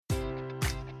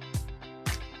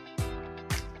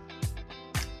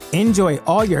Enjoy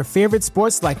all your favorite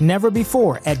sports like never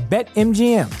before at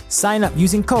BetMGM. Sign up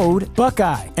using code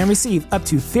Buckeye and receive up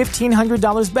to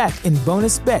 $1,500 back in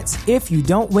bonus bets if you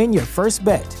don't win your first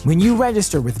bet. When you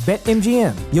register with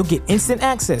BetMGM, you'll get instant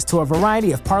access to a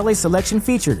variety of parlay selection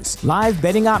features, live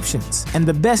betting options, and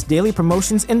the best daily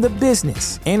promotions in the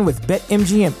business. And with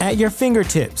BetMGM at your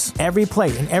fingertips, every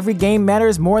play and every game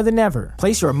matters more than ever.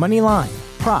 Place your money line,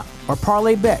 prop, or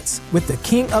parlay bets with the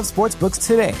king of sportsbooks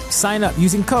today. Sign up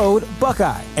using code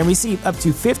Buckeye and receive up to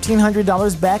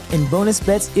 $1,500 back in bonus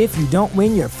bets if you don't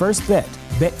win your first bet.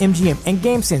 BetMGM and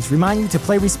GameSense remind you to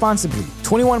play responsibly.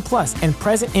 21 plus and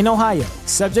present in Ohio,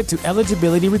 subject to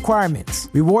eligibility requirements.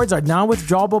 Rewards are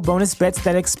non-withdrawable bonus bets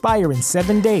that expire in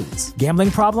 7 days. Gambling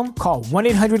problem? Call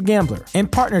 1-800-GAMBLER. In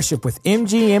partnership with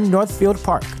MGM Northfield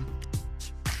Park.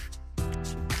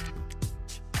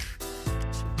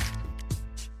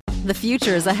 The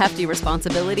future is a hefty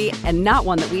responsibility and not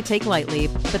one that we take lightly.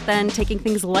 But then taking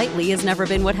things lightly has never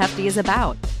been what Hefty is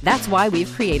about. That's why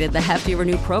we've created the Hefty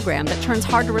Renew program that turns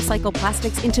hard-to-recycle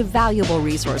plastics into valuable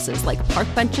resources like park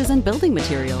benches and building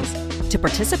materials. To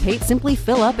participate, simply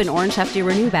fill up an orange Hefty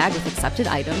Renew bag with accepted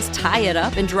items, tie it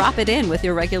up, and drop it in with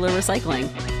your regular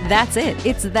recycling. That's it.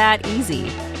 It's that easy.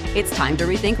 It's time to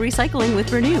rethink recycling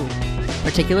with Renew.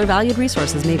 Particular valued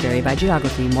resources may vary by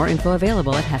geography. More info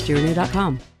available at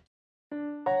heftyrenew.com.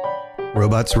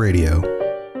 Robots Radio.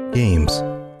 Games,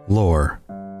 lore,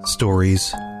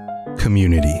 stories,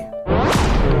 community.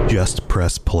 Just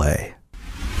press play.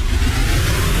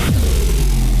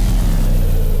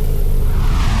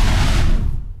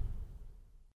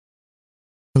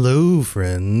 Hello,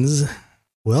 friends.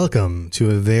 Welcome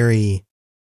to a very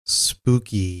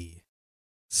spooky,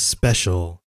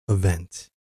 special event.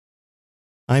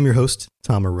 I'm your host,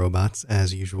 Tama Robots,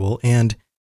 as usual, and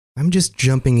I'm just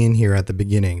jumping in here at the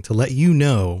beginning to let you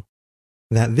know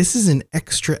that this is an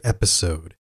extra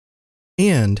episode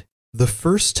and the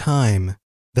first time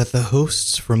that the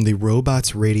hosts from the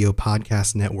Robots Radio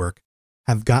Podcast Network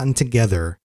have gotten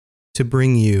together to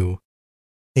bring you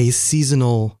a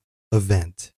seasonal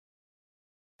event.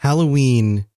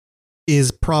 Halloween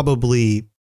is probably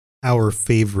our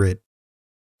favorite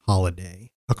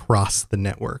holiday across the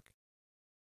network.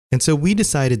 And so we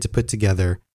decided to put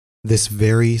together this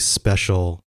very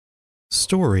special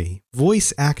story,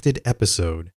 voice-acted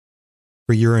episode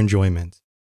for your enjoyment.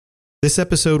 This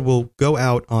episode will go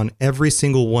out on every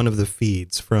single one of the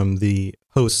feeds from the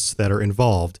hosts that are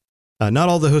involved. Not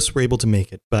all the hosts were able to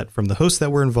make it, but from the hosts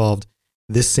that were involved,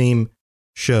 this same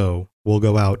show will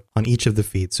go out on each of the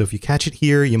feeds. So if you catch it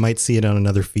here, you might see it on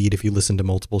another feed if you listen to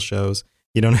multiple shows.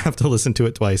 You don't have to listen to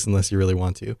it twice unless you really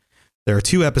want to. There are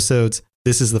 2 episodes.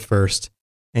 This is the first.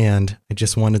 And I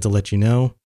just wanted to let you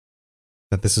know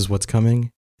that this is what's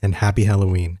coming, and happy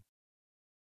Halloween.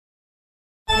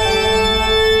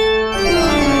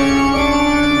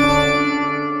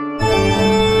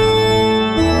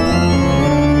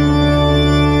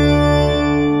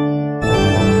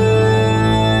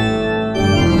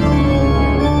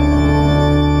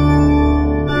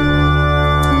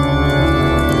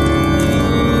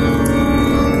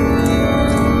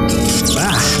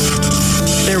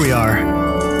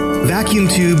 Vacuum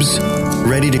tubes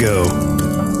ready to go.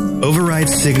 Override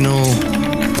signal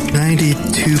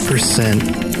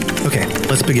 92%. Okay,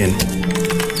 let's begin.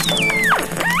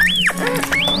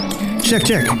 Check.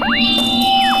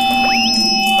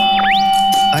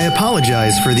 I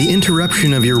apologize for the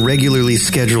interruption of your regularly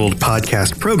scheduled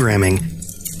podcast programming.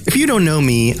 If you don't know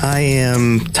me, I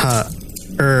am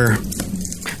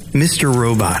Mr.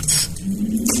 Robots.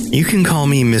 You can call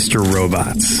me Mr.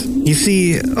 Robots. You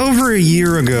see, over a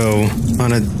year ago,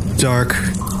 on a dark,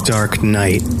 dark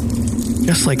night,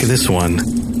 just like this one,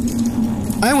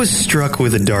 I was struck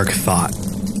with a dark thought.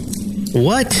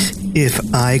 What if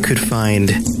I could find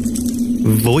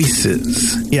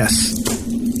voices? Yes,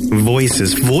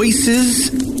 voices.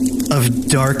 Voices of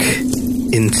dark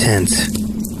intent,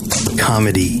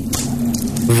 comedy.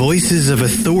 Voices of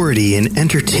authority in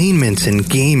entertainment and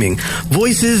gaming.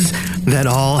 Voices that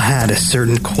all had a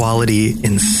certain quality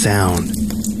in sound.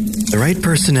 The right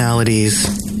personalities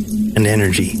and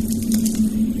energy.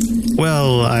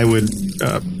 Well, I would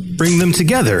bring them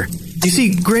together. You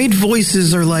see, great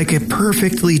voices are like a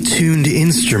perfectly tuned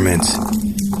instrument.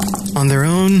 On their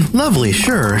own, lovely,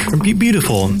 sure,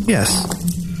 beautiful, yes.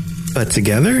 But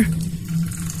together,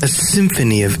 a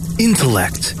symphony of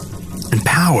intellect and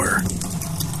power.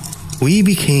 We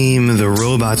became the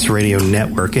Robots Radio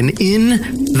Network, and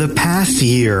in the past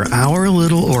year, our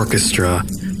little orchestra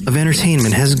of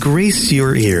entertainment has graced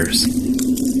your ears.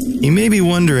 You may be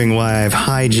wondering why I've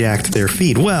hijacked their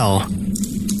feed. Well,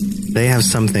 they have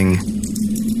something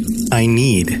I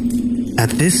need,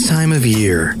 at this time of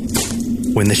year,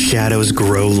 when the shadows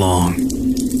grow long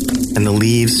and the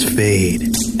leaves fade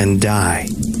and die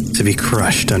to be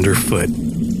crushed underfoot,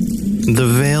 the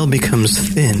veil becomes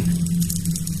thin.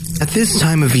 At this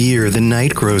time of year, the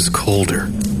night grows colder,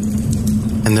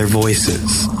 and their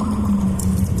voices,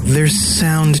 their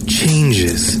sound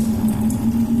changes.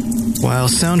 While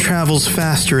sound travels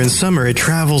faster in summer, it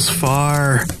travels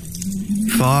far,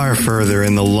 far further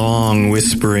in the long,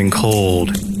 whispering cold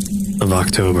of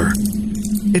October.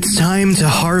 It's time to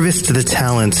harvest the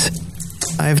talents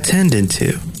I've tended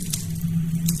to.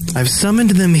 I've summoned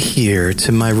them here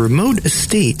to my remote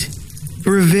estate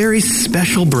for a very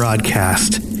special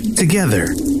broadcast together,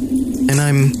 and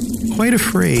I'm quite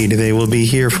afraid they will be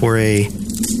here for a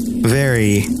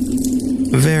very,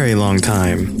 very long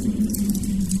time.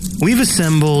 We've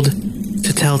assembled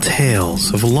to tell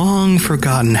tales of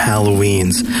long-forgotten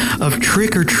Halloweens, of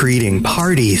trick-or-treating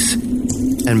parties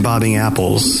and bobbing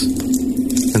apples,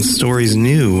 and stories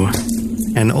new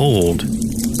and old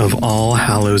of All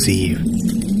Hallows Eve.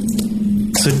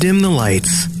 So dim the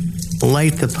lights,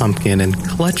 light the pumpkin, and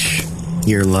clutch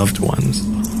your loved ones.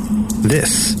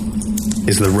 This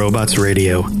is the Robots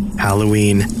Radio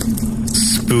Halloween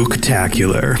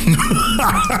Spooktacular.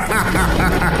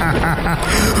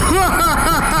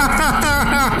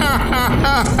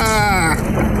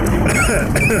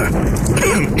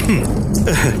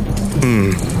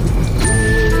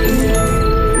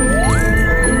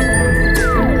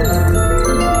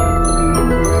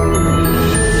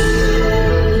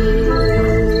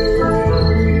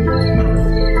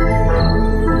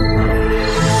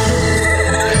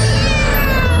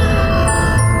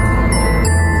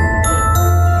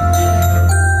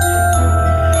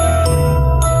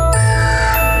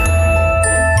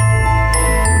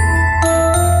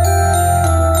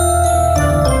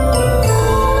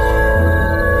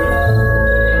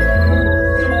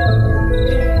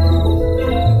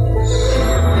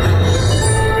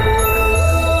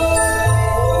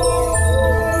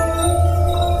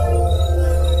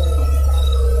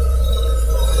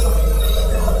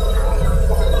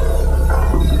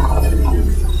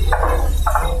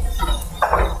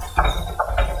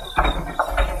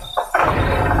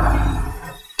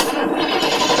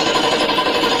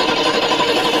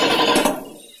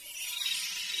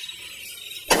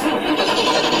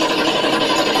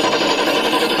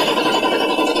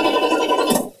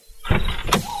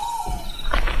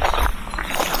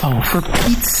 Oh, for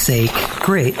Pete's sake.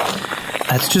 Great.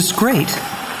 That's just great.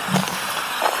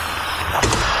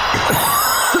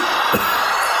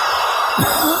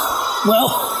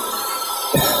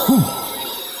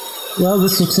 Well,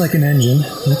 this looks like an engine.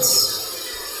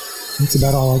 That's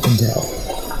about all I can tell.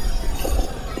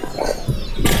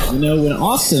 You know, when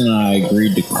Austin and I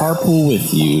agreed to carpool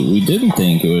with you, we didn't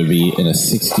think it would be in a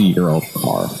 60-year-old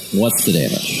car. What's the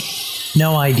damage?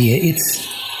 No idea. It's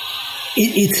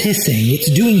hissing. It's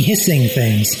doing hissing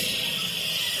things.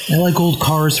 I like old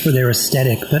cars for their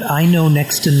aesthetic, but I know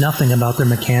next to nothing about their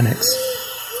mechanics.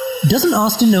 Doesn't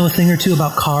Austin know a thing or two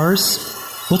about cars?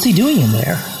 What's he doing in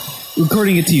there?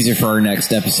 Recording a teaser for our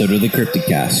next episode of the Cryptid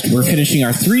Cast. We're finishing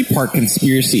our 3-part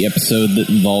conspiracy episode that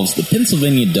involves the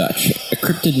Pennsylvania Dutch, a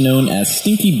cryptid known as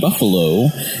Stinky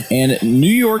Buffalo, and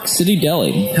New York City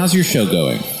Deli. How's your show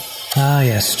going? Ah,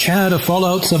 yes. Chad, a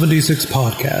Fallout 76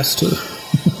 podcast.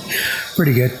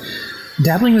 Pretty good.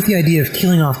 Dabbling with the idea of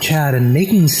killing off Chad and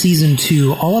making Season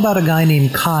 2 all about a guy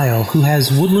named Kyle who has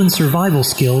woodland survival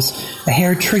skills, a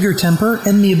hair trigger temper,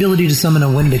 and the ability to summon a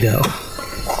Wendigo.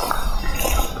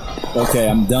 Okay,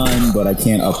 I'm done, but I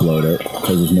can't upload it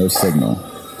because there's no signal.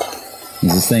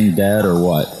 Is this thing dead or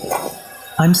what?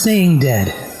 I'm saying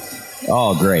dead.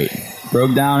 Oh, great.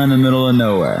 Broke down in the middle of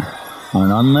nowhere, on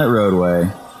an unlit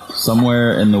roadway,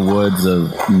 somewhere in the woods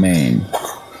of Maine.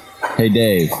 Hey,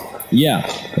 Dave. Yeah.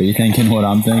 Are you thinking what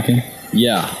I'm thinking?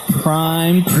 Yeah.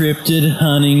 Prime cryptid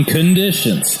hunting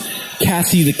conditions.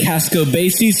 Cassie the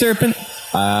Casco-Basie serpent?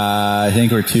 I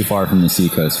think we're too far from the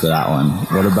seacoast for that one.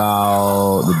 What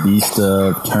about the beast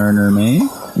of Turner, Maine?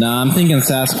 Nah, I'm thinking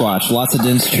Sasquatch. Lots of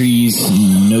dense trees,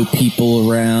 no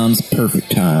people around. It's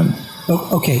perfect time.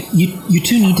 Oh, okay, you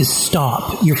two need to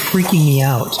stop. You're freaking me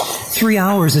out. 3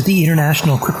 hours at the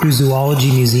International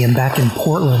Cryptozoology Museum back in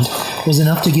Portland was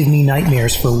enough to give me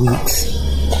nightmares for weeks.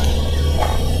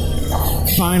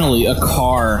 Finally, a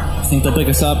car. Think they'll pick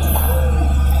us up?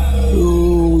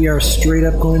 Ooh, we are straight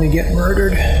up going to get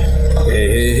murdered.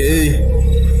 Hey.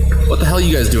 What the hell are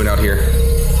you guys doing out here?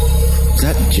 Is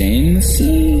that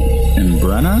Jameson and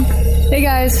Brenna? Hey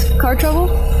guys, car trouble?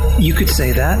 You could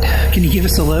say that. Can you give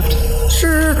us a lift?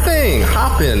 Sure thing.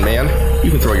 Hop in, man.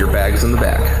 You can throw your bags in the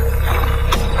back.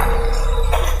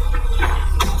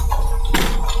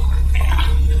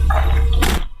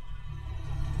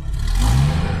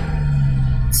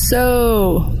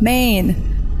 So, Maine.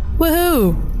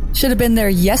 Woohoo! Should have been there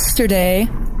yesterday,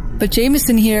 but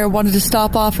Jameson here wanted to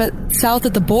stop off south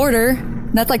at the border.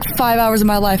 And that's like 5 hours of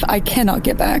my life I cannot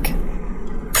get back.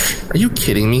 Are you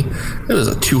kidding me? It was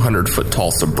a 200-foot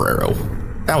tall sombrero.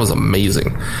 That was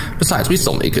amazing. Besides, we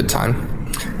still made good time.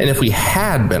 And if we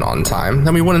had been on time,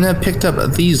 then we wouldn't have picked up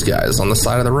these guys on the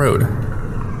side of the road.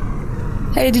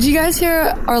 Hey, did you guys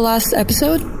hear our last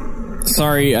episode?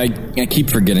 Sorry, I keep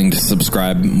forgetting to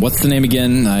subscribe. What's the name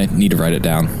again? I need to write it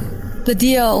down. The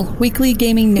DL, Weekly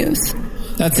Gaming News.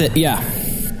 That's it, yeah.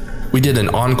 We did an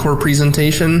encore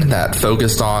presentation that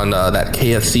focused on that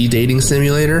KFC dating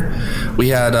simulator. We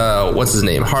had, what's his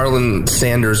name, Harlan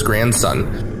Sanders'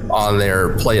 grandson on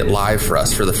there play it live for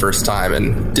us for the first time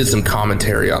and did some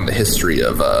commentary on the history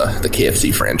of the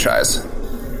KFC franchise.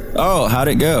 Oh, how'd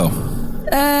it go?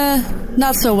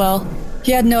 Not so well.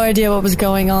 He had no idea what was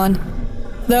going on.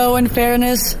 Though, in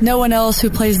fairness, no one else who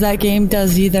plays that game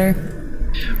does either.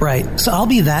 Right, so I'll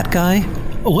be that guy.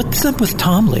 What's up with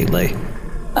Tom lately?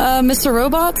 Mr.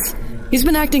 Robots? He's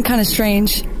been acting kind of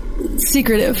strange.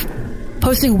 Secretive.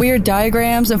 Posting weird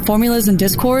diagrams and formulas in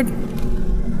Discord.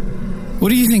 What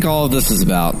do you think all of this is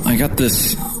about? I got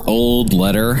this old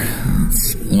letter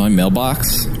in my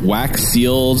mailbox, wax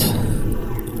sealed,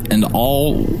 and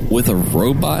all with a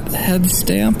robot head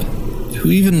stamp.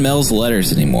 Who even mails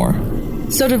letters anymore?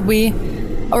 So did we.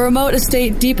 A remote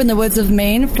estate deep in the woods of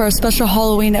Maine for a special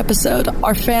Halloween episode.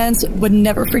 Our fans would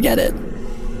never forget it.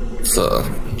 It's a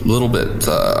little bit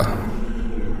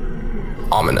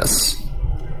ominous.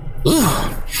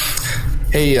 Ugh.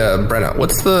 Hey, Brenna,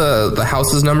 what's the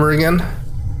house's number again?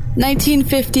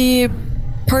 1950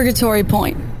 Purgatory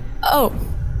Point. Oh,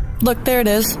 look, there it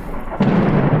is.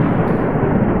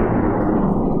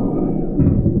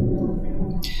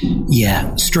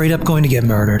 Yeah, straight up going to get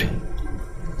murdered.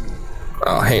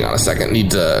 Oh, hang on a second.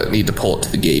 Need to pull it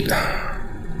to the gate.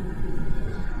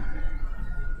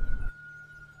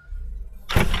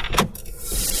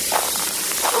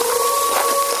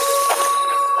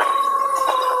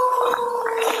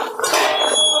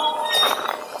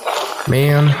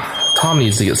 Man, Tom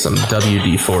needs to get some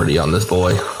WD-40 on this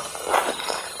boy.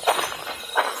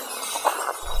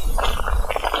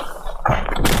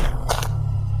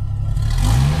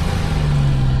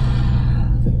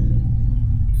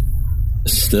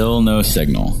 Still no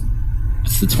signal.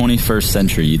 It's the 21st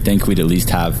century. You'd think we'd at least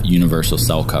have universal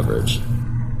cell coverage.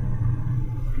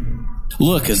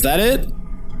 Look, is that it?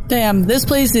 Damn, this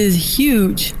place is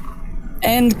huge.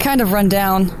 And kind of run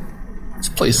down. This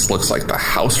place looks like the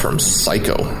house from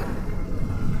Psycho.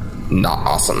 Not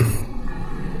awesome.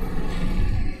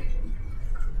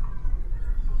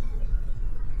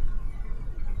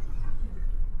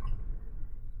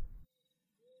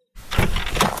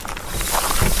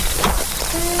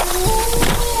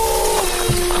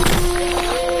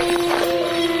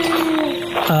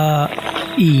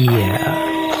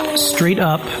 Yeah. Straight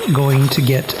up going to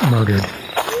get murdered.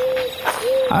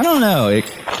 I don't know. It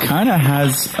kind of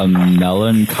has a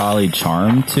melancholy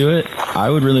charm to it.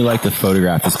 I would really like to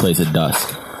photograph this place at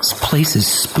dusk. This place is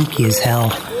spooky as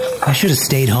hell. I should have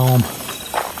stayed home.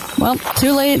 Well,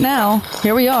 too late now.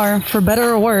 Here we are, for better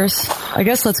or worse. I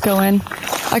guess let's go in.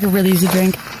 I could really use a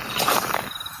drink.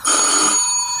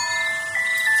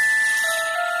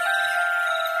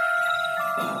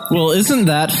 Well, isn't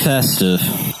that festive?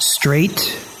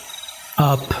 Straight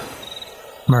up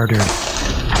murder.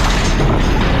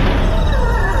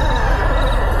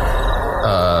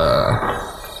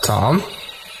 Tom?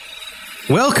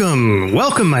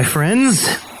 Welcome, my friends.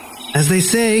 As they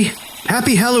say,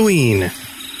 happy Halloween.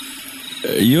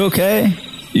 You okay?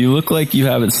 You look like you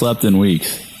haven't slept in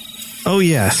weeks. Oh,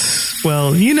 yes.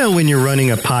 Well, you know when you're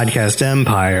running a podcast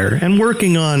empire and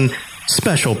working on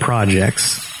special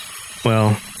projects.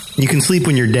 Well, you can sleep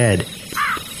when you're dead.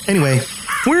 Anyway,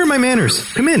 where are my manners?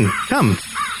 Come in. Come.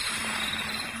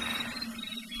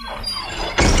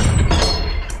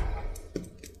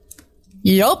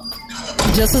 Yup.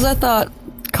 Just as I thought.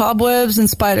 Cobwebs and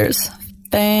spiders.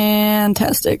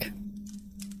 Fantastic.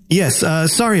 Yes,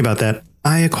 sorry about that.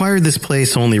 I acquired this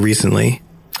place only recently.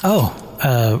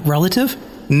 Oh, relative?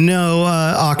 No,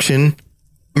 auction.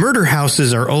 Murder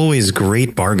houses are always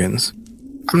great bargains.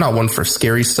 I'm not one for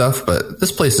scary stuff, but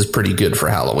this place is pretty good for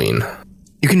Halloween.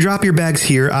 You can drop your bags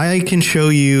here. I can show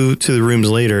you to the rooms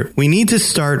later. We need to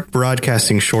start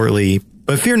broadcasting shortly,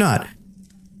 but fear not.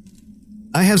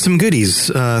 I have some goodies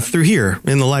through here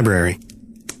in the library.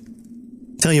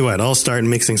 Tell you what, I'll start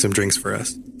mixing some drinks for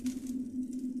us.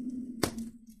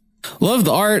 Love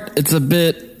the art. It's a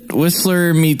bit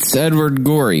Whistler meets Edward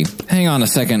Gorey. Hang on a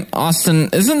second. Austin,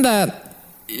 isn't that...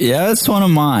 Yeah, it's one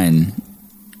of mine.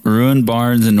 ruined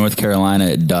barns in North Carolina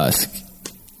at dusk.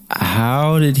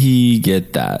 How did he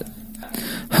get that?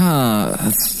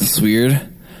 That's weird.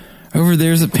 Over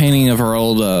there's a painting of our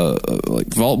old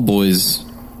Vault Boys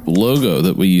logo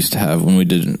that we used to have when we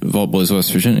did Vault Boys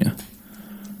West Virginia.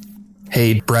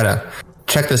 Hey, Brenna,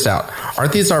 check this out.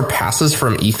 Aren't these our passes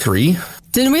from E3?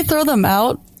 Didn't we throw them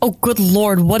out? Oh, good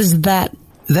Lord, what is that?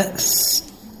 That's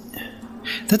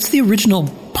the original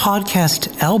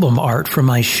podcast album art for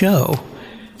my show.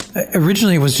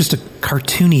 Originally, it was just a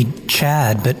cartoony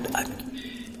Chad, but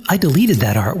I deleted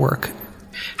that artwork.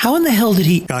 How in the hell did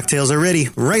he... Cocktails are ready.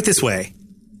 Right this way.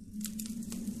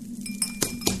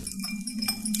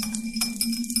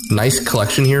 Nice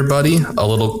collection here, buddy. A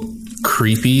little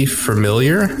creepy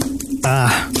familiar.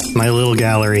 My little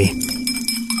gallery.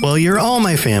 Well, you're all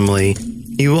my family.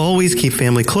 You always keep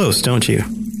family close, don't you?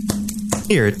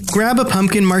 Here, grab a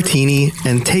pumpkin martini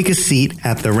and take a seat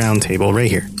at the round table right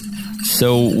here.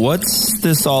 So what's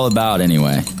this all about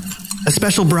anyway? A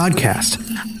special broadcast.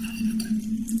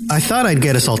 I thought I'd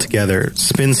get us all together,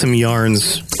 spin some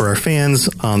yarns for our fans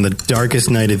on the darkest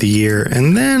night of the year,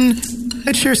 and then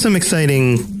I'd share some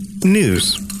exciting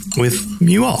news with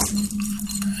you all.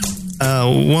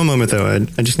 One moment though,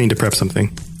 I just need to prep something.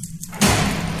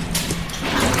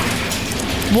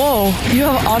 Whoa, you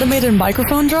have automated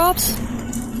microphone drops?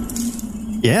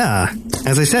 Yeah,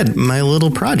 as I said, my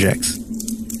little projects.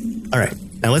 All right,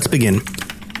 now let's begin.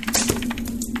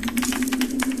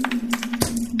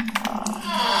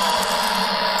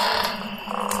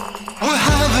 We're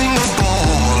having a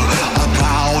ball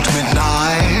about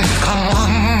midnight. Come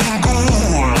on,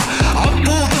 ghoul, up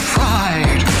for the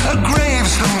fright. A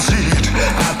gravestone seat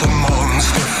at the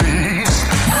monster feast.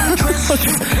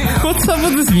 What's up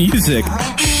with this music?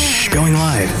 Shh, going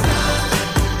live.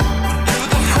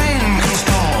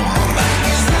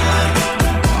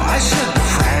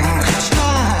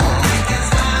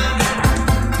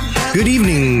 Good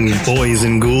evening, boys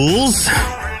and ghouls.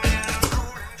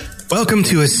 Welcome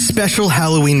to a special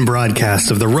Halloween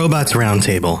broadcast of the Robots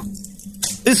Roundtable.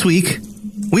 This week,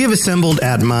 we have assembled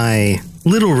at my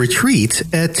little retreat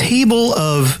a table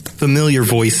of familiar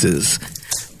voices.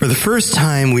 For the first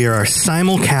time, we are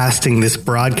simulcasting this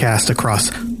broadcast across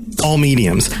all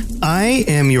mediums. I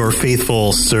am your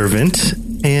faithful servant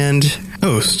and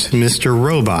host, Mr.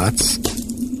 Robots.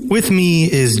 With me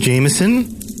is Jameson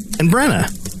and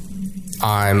Brenna.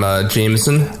 I'm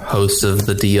Jameson, host of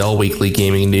the DL Weekly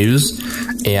Gaming News,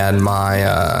 and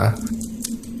my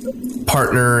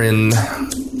partner in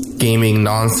gaming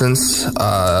nonsense,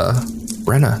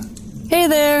 Brenna. Hey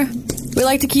there. We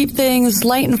like to keep things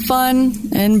light and fun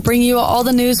and bring you all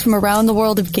the news from around the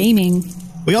world of gaming.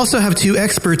 We also have two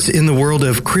experts in the world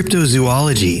of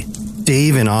cryptozoology,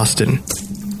 Dave and Austin.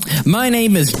 My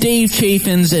name is Dave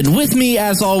Chaffins, and with me,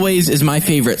 as always, is my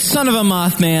favorite son of a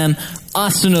Mothman,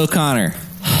 Austin O'Connor.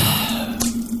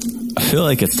 I feel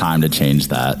like it's time to change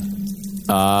that.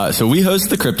 So we host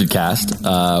the Cryptid Cast.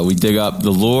 We dig up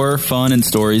the lore, fun, and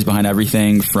stories behind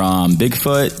everything from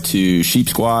Bigfoot to Sheep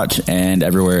Squatch and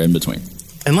everywhere in between.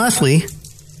 And lastly,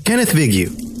 Kenneth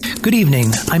Vigu. Good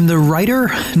evening. I'm the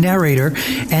writer, narrator,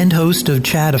 and host of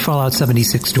Chad, a Fallout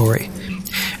 76 story.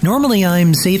 Normally,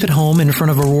 I'm safe at home in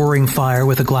front of a roaring fire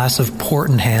with a glass of port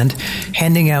in hand,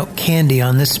 handing out candy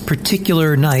on this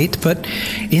particular night, but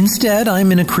instead,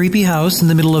 I'm in a creepy house in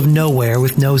the middle of nowhere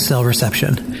with no cell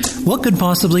reception. What could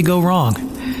possibly go wrong?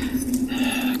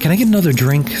 Can I get another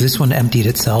drink? This one emptied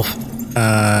itself.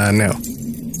 No.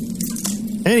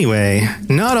 Anyway,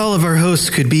 not all of our hosts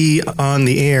could be on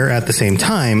the air at the same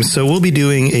time, so we'll be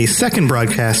doing a second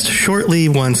broadcast shortly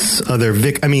once other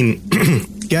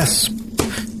guests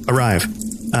arrive.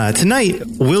 Tonight,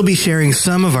 we'll be sharing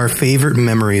some of our favorite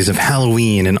memories of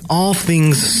Halloween and all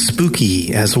things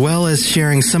spooky, as well as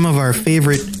sharing some of our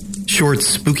favorite short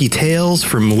spooky tales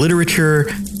from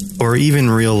literature or even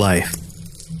real life.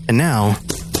 And now,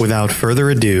 without further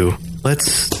ado,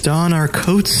 let's don our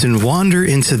coats and wander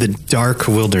into the dark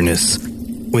wilderness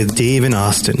with Dave and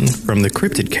Austin from the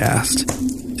Cryptid Cast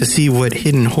to see what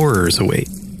hidden horrors await.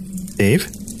 Dave?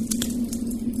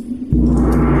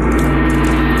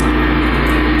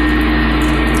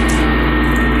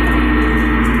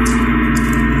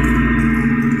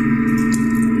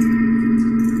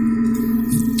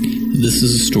 This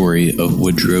is a story of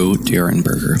Woodrow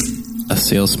Derenberger, a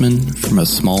salesman from a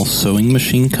small sewing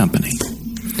machine company.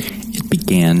 It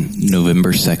began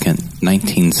November 2nd,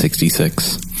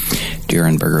 1966.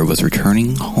 Derenberger was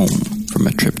returning home from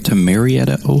a trip to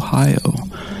Marietta, Ohio,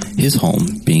 his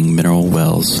home being Mineral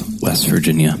Wells, West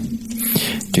Virginia.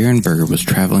 Derenberger was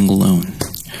traveling alone,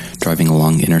 driving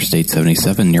along Interstate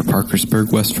 77 near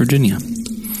Parkersburg, West Virginia.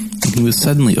 when he was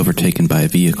suddenly overtaken by a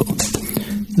vehicle.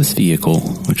 This vehicle,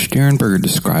 which Derenberger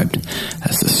described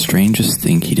as the strangest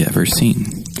thing he'd ever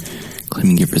seen,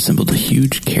 claiming it resembled a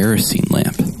huge kerosene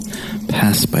lamp,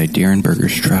 passed by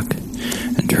Derenberger's truck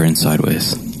and turned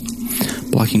sideways,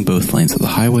 blocking both lanes of the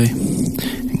highway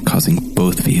and causing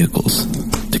both vehicles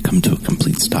to come to a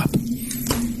complete stop.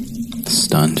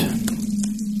 Stunned,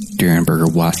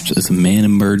 Derenberger watched as a man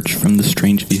emerged from the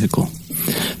strange vehicle.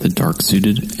 The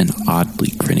dark-suited and oddly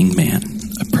grinning man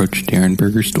approached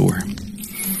Derenberger's door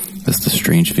as the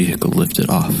strange vehicle lifted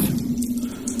off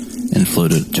and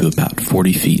floated to about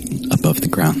 40 feet above the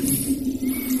ground.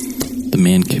 The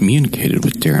man communicated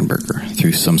with Derenberger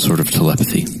through some sort of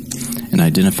telepathy and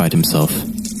identified himself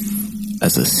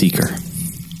as a seeker.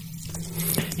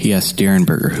 He asked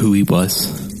Derenberger who he was,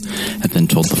 and then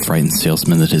told the frightened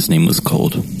salesman that his name was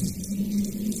Cold.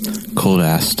 Cold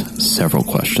asked several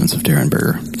questions of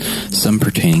Derenberger, some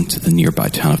pertaining to the nearby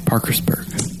town of Parkersburg,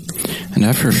 and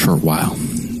after a short while,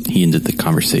 he ended the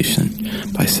conversation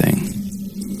by saying,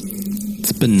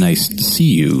 "It's been nice to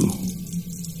see you,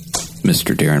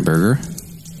 Mr. Derenberger.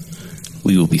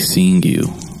 We will be seeing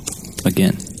you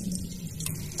again."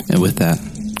 And with that,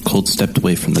 Cold stepped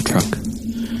away from the truck,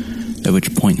 at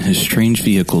which point his strange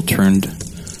vehicle turned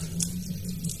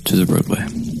to the roadway,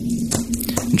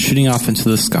 and shooting off into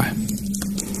the sky,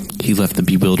 he left the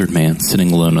bewildered man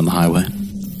sitting alone on the highway.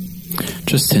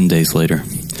 Just 10 days later,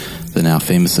 the now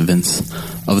famous events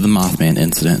of the Mothman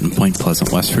incident in Point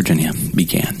Pleasant, West Virginia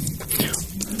began,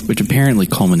 which apparently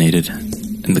culminated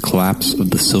in the collapse of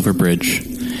the Silver Bridge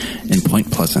in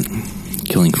Point Pleasant,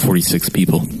 killing 46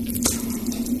 people.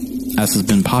 As has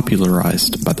been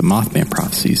popularized by the Mothman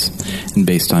prophecies and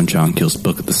based on John Keel's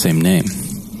book of the same name,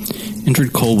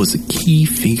 Indrid Cold was a key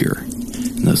figure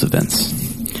in those events,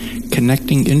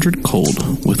 connecting Indrid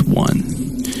Cold with one.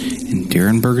 In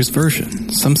Derenberger's version,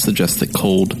 some suggest that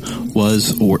Cold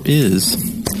was or is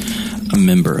a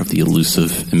member of the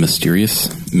elusive and mysterious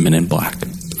Men in Black,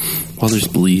 while others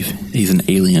believe he's an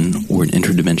alien or an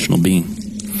interdimensional being.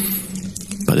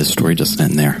 But his story doesn't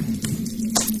end there,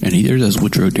 and neither does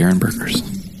Woodrow Derenberger's.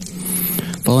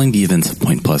 Following the events of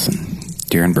Point Pleasant,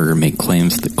 Derenberger made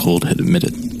claims that Cold had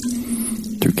admitted,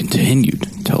 through continued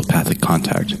telepathic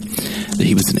contact, that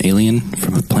he was an alien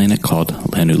from a planet called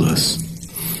Lanulos,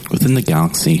 within the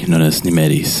galaxy known as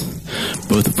Nemedes,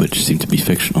 both of which seem to be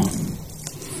fictional.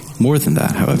 More than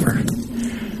that, however,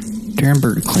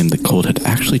 Derenberger claimed that Cold had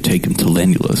actually taken to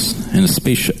Lanulos in a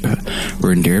spaceship,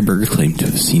 wherein Derenberger claimed to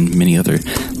have seen many other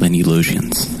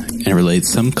Lanulosians and relayed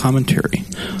some commentary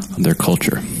on their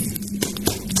culture.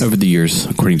 Over the years,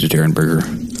 according to Derenberger,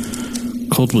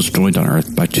 Cold was joined on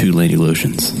Earth by two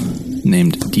Lanulosians,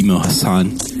 named Demo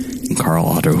Hassan and Carl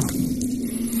Otto,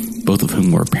 both of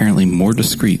whom were apparently more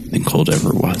discreet than Cold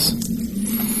ever was.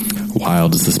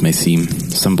 Wild as this may seem,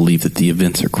 some believe that the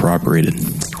events are corroborated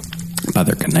by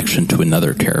their connection to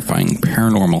another terrifying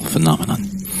paranormal phenomenon,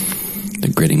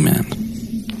 the Grinning Man.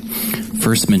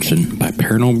 First mentioned by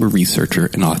paranormal researcher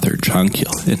and author John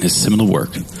Keel in his seminal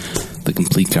work, The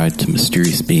Complete Guide to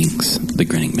Mysterious Beings, the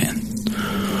Grinning Man,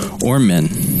 or men,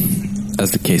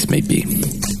 as the case may be,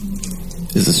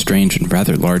 is a strange and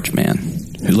rather large man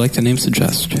who, like the name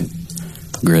suggests,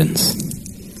 grins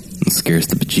and scares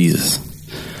the bejesus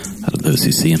out of those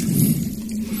who see him.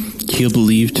 Keel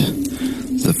believed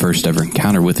the first ever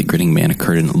encounter with the Grinning Man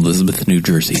occurred in Elizabeth, New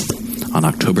Jersey on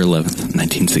October 11th,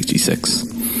 1966,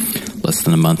 less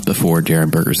than a month before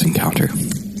Derenberger's encounter.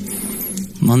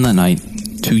 On that night,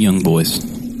 two young boys,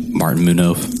 Martin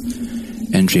Munov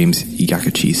and James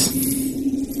Yakachis,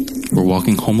 were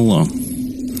walking home alone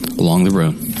along the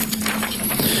road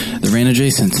that ran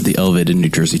adjacent to the elevated New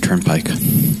Jersey Turnpike.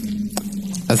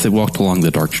 As they walked along the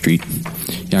dark street,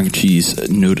 Yakachis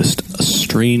noticed a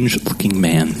strange-looking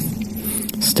man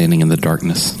standing in the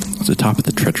darkness at the top of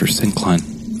the treacherous incline,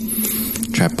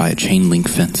 trapped by a chain-link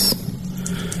fence.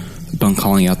 Upon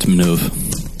calling out to Munov,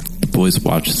 the boys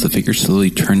watched as the figure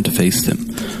slowly turned to face them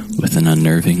with an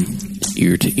unnerving,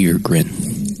 ear-to-ear grin.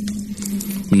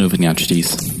 Munov and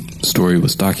Yakachis' story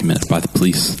was documented by the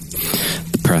police,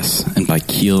 the press, and by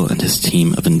Keel and his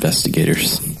team of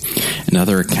investigators, and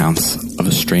other accounts of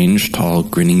a strange, tall,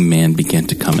 grinning man began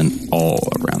to come in all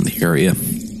around the area.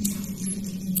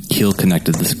 Keel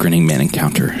connected this grinning man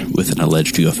encounter with an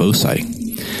alleged UFO sighting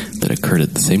that occurred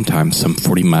at the same time some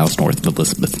 40 miles north of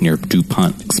Elizabeth near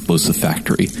DuPont Explosive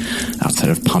Factory outside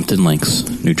of Pompton Lakes,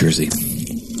 New Jersey.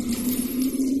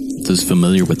 Those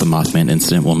familiar with the Mothman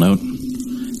incident will note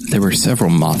there were several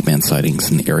Mothman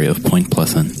sightings in the area of Point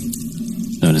Pleasant,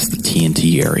 known as the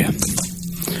TNT area,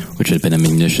 which had been a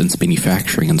munitions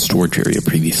manufacturing and storage area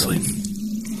previously.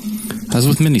 As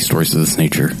with many stories of this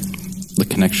nature, the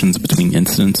connections between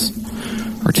incidents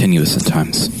are tenuous at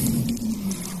times.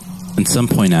 And some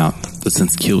point out that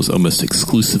since Keel was almost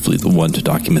exclusively the one to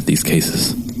document these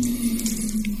cases,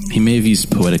 he may have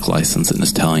used poetic license in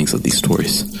his tellings of these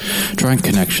stories, drawing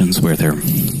connections where there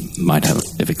might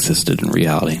have existed in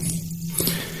reality.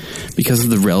 Because of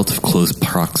the relative close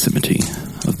proximity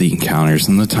of the encounters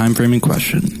and the time frame in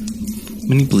question,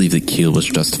 many believe that Keel was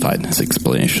justified in his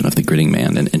explanation of the grinning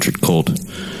man and Intryd Cold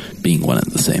being one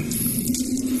and the same.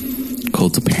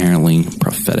 Cold's apparently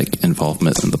prophetic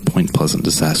involvement in the Point Pleasant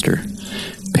disaster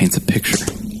paints a picture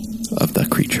of that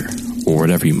creature, or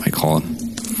whatever you might call him,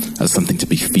 as something to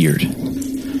be feared.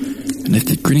 And if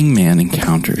the grinning man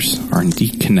encounters are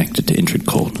indeed connected to Intryd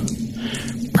Cold,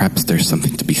 perhaps there's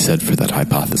something to be said for that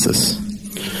hypothesis.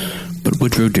 But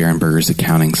Woodrow Derenberger's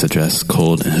accounting suggests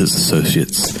Cold and his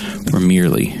associates were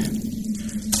merely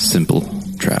simple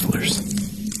travelers.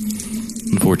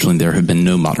 Unfortunately, there have been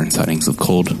no modern sightings of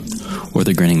Cold or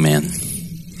the grinning man.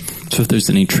 So if there's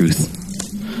any truth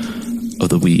of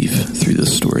the weave through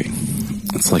this story,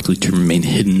 it's likely to remain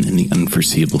hidden in the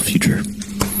unforeseeable future.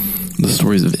 The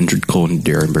stories of Intryd Cold and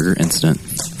Derenberger incident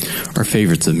are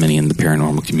favorites of many in the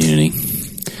paranormal community,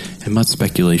 and much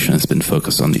speculation has been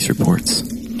focused on these reports.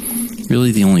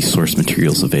 Really, the only source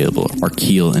materials available are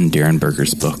Keel and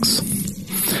Derenberger's books,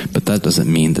 but that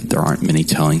doesn't mean that there aren't many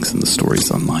tellings in the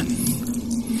stories online.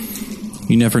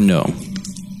 You never know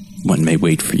what may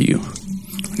wait for you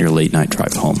on your late night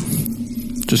drive home.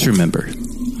 Just remember,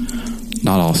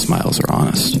 not all smiles are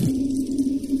honest.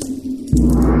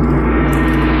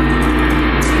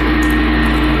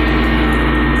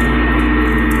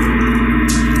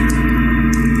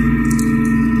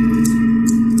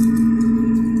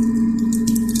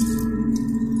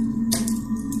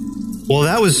 Well,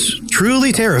 that was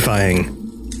truly terrifying.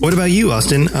 What about you,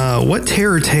 Austin? What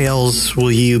terror tales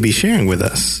will you be sharing with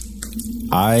us?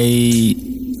 I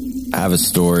have a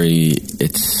story.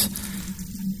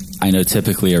 I know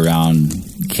typically around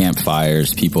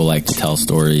campfires, people like to tell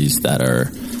stories that are,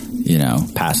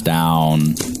 passed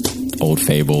down, old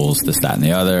fables, this, that, and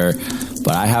the other.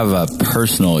 But I have a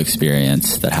personal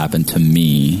experience that happened to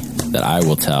me that I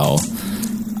will tell.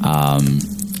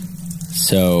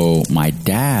 So my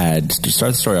dad, to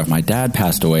start the story off, my dad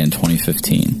passed away in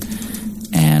 2015.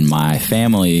 And my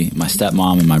family, my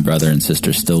stepmom and my brother and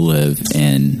sister still live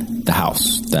in the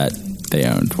house that they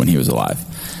owned when he was alive.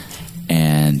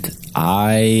 And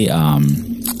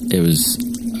it was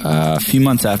a few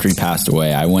months after he passed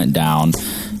away, I went down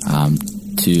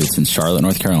it's in Charlotte,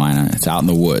 North Carolina. It's out in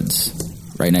the woods,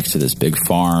 right next to this big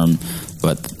farm.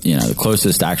 But, the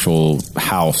closest actual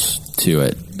house to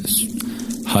it is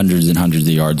hundreds and hundreds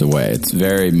of yards away. It's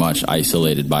very much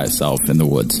isolated by itself in the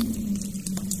woods.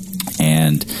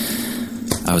 And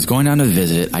I was going down to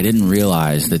visit. I didn't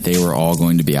realize that they were all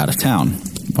going to be out of town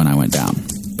when I went down.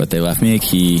 But they left me a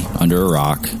key under a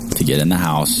rock to get in the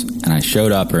house, and I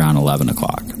showed up around 11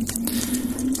 o'clock.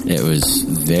 It was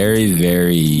very,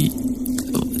 very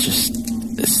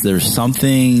there was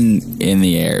something in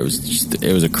the air.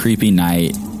 It was a creepy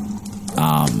night,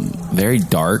 very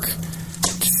dark,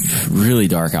 really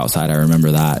dark outside. I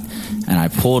remember that. And I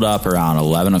pulled up around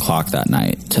 11 o'clock that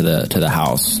night to the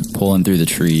house, pulling through the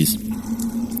trees.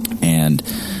 And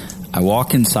I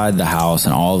walk inside the house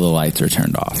and all the lights are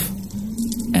turned off.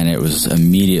 And it was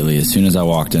immediately, as soon as I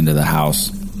walked into the house,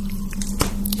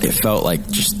 it felt like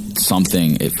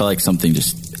something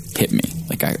just hit me.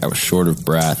 Like I was short of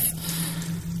breath.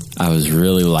 I was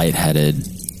really lightheaded.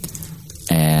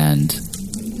 And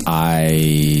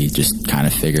I just kind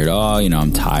of figured,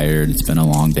 I'm tired. It's been a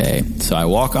long day. So I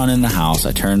walk on in the house.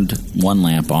 I turned one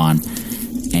lamp on,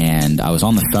 and I was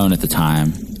on the phone at the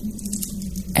time.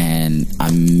 And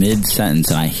I'm mid-sentence,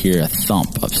 and I hear a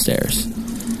thump upstairs.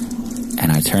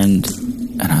 And I turned,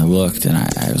 and I looked, and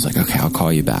I was like, okay, I'll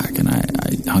call you back. And I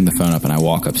hung the phone up, and I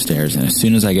walk upstairs. And as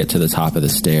soon as I get to the top of the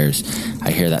stairs,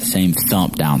 I hear that same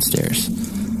thump downstairs.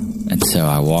 And so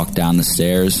I walk down the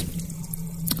stairs,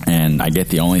 and I get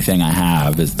the only thing I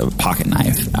have is the pocket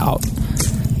knife out.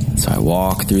 So I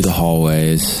walk through the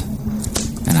hallways,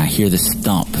 and I hear this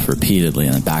thump repeatedly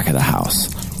in the back of the house.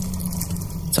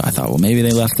 So I thought, well, maybe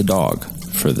they left the dog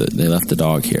they left the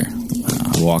dog here.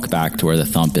 I walk back to where the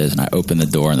thump is, and I open the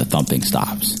door, and the thumping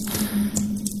stops.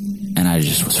 And I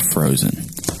just was frozen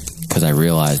because I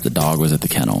realized the dog was at the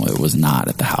kennel. It was not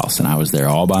at the house, and I was there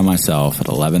all by myself at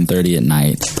 11:30 at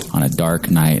night on a dark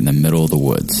night in the middle of the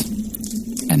woods.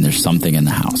 And there's something in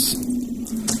the house.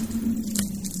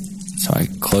 So I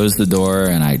closed the door,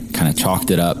 and I kind of chalked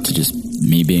it up to just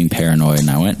me being paranoid. And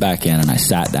I went back in, and I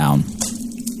sat down.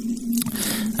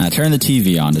 And I turned the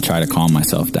TV on to try to calm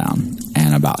myself down.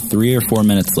 And about 3 or 4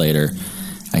 minutes later,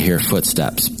 I hear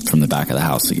footsteps from the back of the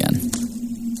house again.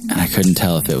 And I couldn't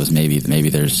tell if it was maybe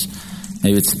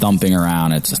it's thumping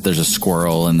around. There's a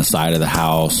squirrel in the side of the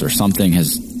house, or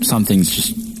something's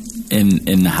just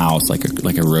in the house, like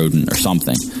a rodent or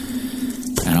something.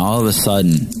 And all of a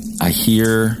sudden, I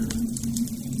hear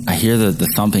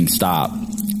the thumping stop,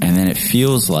 and then it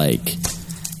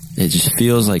just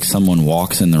feels like someone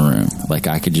walks in the room. Like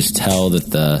I could just tell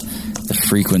that the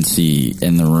frequency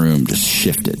in the room just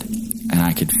shifted, and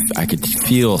I could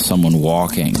feel someone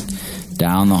walking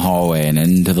down the hallway and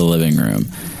into the living room.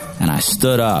 And I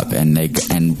stood up, and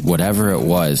whatever it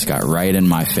was got right in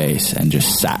my face and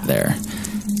just sat there,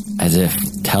 as if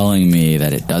telling me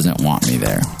that it doesn't want me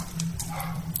there.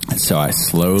 And so I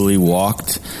slowly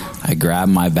walked, I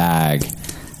grabbed my bag,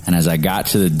 and as I got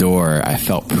to the door, I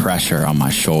felt pressure on my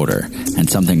shoulder, and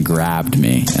something grabbed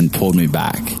me and pulled me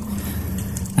back.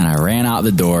 And I ran out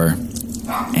the door,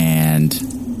 and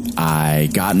I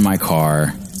got in my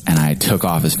car, and I took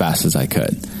off as fast as I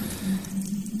could.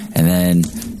 And then,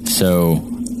 so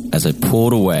as I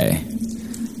pulled away,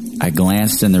 I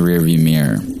glanced in the rearview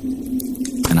mirror,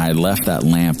 and I left that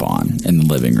lamp on in the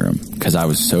living room because I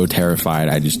was so terrified.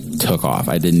 I just took off.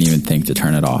 I didn't even think to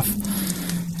turn it off.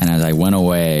 And as I went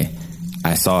away,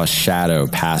 I saw a shadow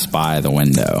pass by the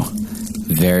window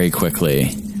very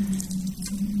quickly.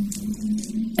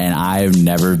 And I've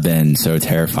never been so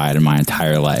terrified in my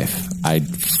entire life. I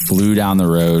flew down the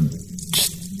road,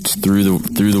 just through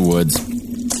the woods,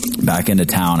 back into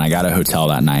town. I got a hotel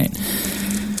that night.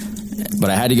 But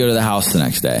I had to go to the house the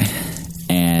next day.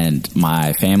 And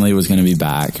my family was going to be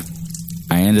back.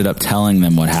 I ended up telling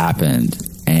them what happened.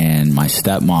 And my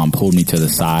stepmom pulled me to the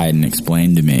side and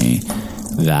explained to me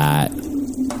that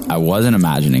I wasn't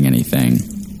imagining anything,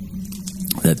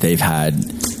 that they've had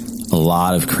a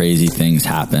lot of crazy things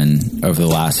happen over the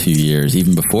last few years,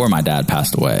 even before my dad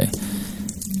passed away.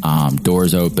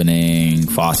 Doors opening,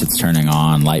 faucets turning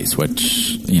on, light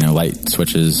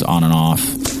switches on and off.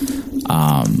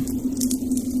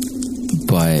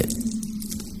 But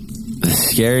the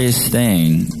scariest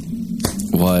thing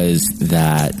was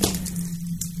that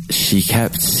she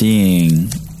kept seeing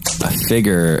a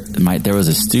figure. There was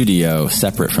a studio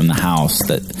separate from the house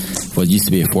that used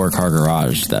to be a 4-car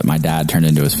garage that my dad turned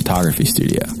into his photography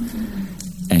studio.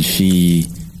 And she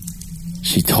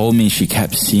told me she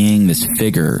kept seeing this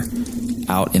figure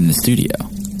out in the studio.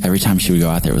 Every time she would go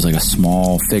out there, it was like a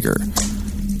small figure,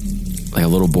 like a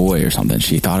little boy or something.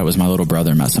 She thought it was my little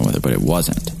brother messing with her, but it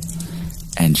wasn't.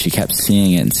 And she kept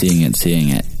seeing it and seeing it and seeing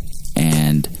it.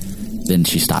 And then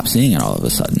she stopped seeing it all of a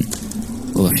sudden.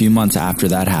 Well, a few months after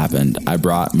that happened, I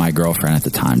brought my girlfriend at the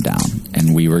time down,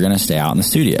 and we were going to stay out in the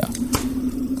studio.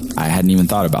 I hadn't even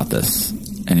thought about this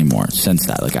anymore since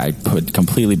that. Like, I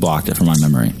completely blocked it from my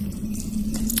memory.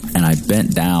 And I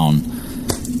bent down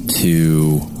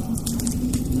to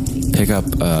pick up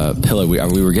a pillow.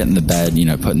 We were getting the bed,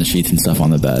 putting the sheets and stuff on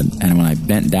the bed. And when I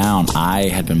bent down, I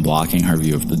had been blocking her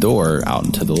view of the door out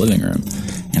into the living room.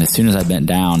 And as soon as I bent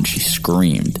down, she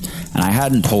screamed. And I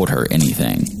hadn't told her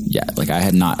anything yet. Like, I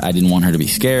didn't want her to be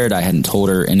scared. I hadn't told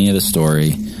her any of the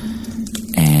story.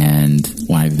 And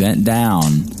when I bent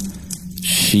down,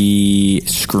 she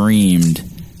screamed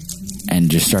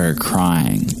and just started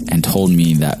crying and told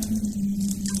me that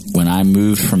when I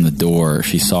moved from the door,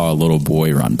 she saw a little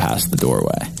boy run past the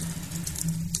doorway.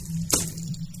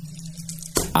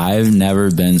 I've never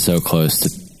been so close to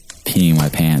peeing my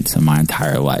pants in my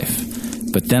entire life.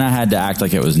 But then I had to act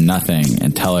like it was nothing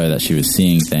and tell her that she was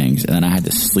seeing things. And then I had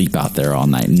to sleep out there all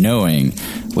night knowing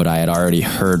what I had already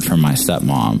heard from my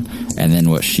stepmom and then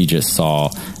what she just saw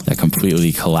that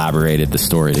completely collaborated the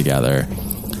story together.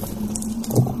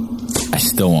 I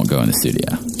still won't go in the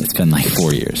studio. It's been like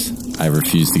 4 years. I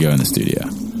refuse to go in the studio.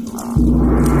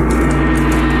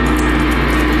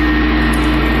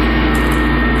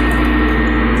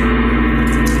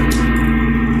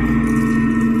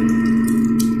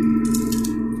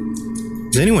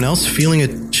 Is anyone else feeling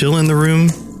a chill in the room?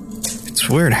 It's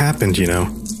where it happened,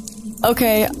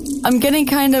 Okay, I'm getting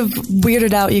kind of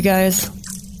weirded out, you guys.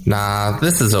 Nah,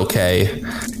 this is okay.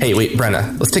 Hey, wait,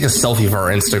 Brenna, let's take a selfie for our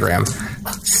Instagram.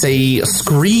 Say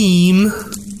scream.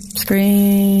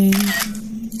 Scream.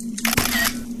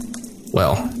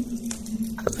 Well,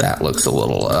 that looks a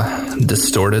little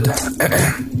distorted.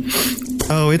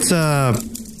 Oh, it's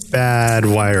bad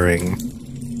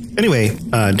wiring. Anyway,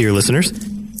 dear listeners,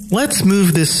 let's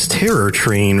move this terror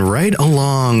train right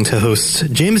along to hosts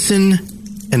Jameson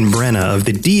and Brenna of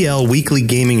the DL Weekly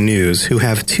Gaming News, who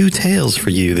have 2 tales for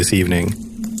you this evening.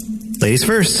 Ladies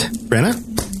first, Brenna?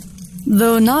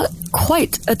 Though not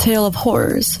quite a tale of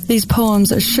horrors, these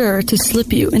poems are sure to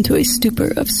slip you into a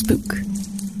stupor of spook.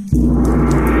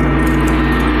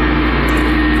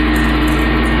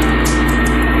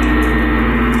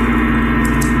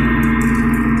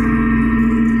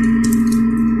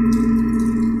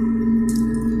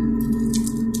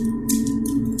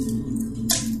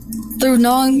 Through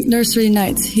long nursery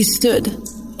nights, he stood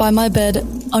by my bed,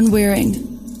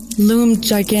 unwearing, loomed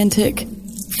gigantic,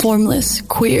 formless,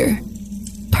 queer,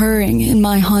 purring in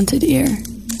my haunted ear.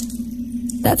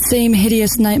 That same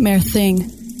hideous nightmare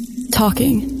thing,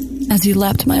 talking as he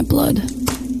lapped my blood,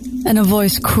 and a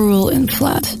voice cruel and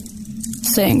flat,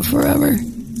 saying forever,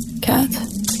 "Cat,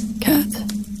 cat,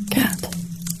 cat."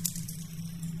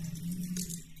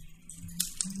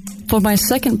 For my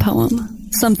second poem,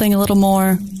 something a little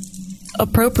more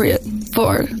appropriate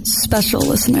for special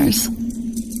listeners.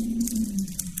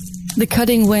 The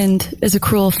cutting wind is a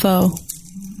cruel foe.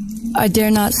 I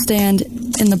dare not stand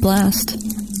in the blast.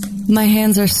 My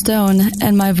hands are stone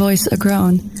and my voice a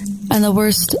groan, and the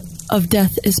worst of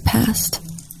death is past.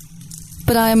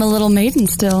 But I am a little maiden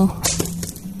still.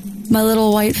 My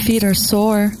little white feet are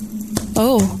sore.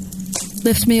 Oh,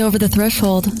 lift me over the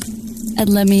threshold and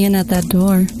let me in at that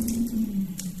door.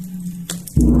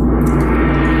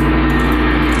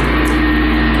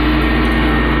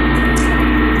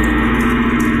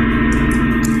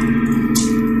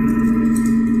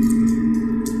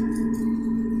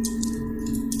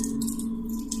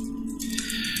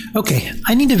 Okay,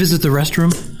 I need to visit the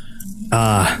restroom.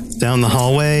 Down the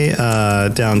hallway,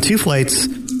 down 2 flights,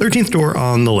 13th door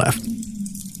on the left.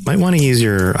 Might want to use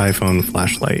your iPhone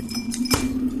flashlight.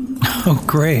 Oh,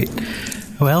 great.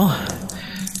 Well,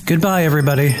 goodbye,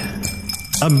 everybody.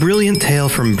 A brilliant tale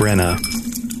from Brenna.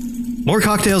 More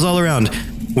cocktails all around.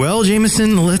 Well,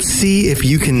 Jameson, let's see if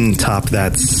you can top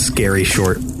that scary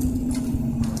short.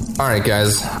 All right,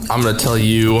 guys, I'm going to tell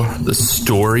you the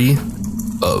story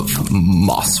of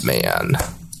Mossman.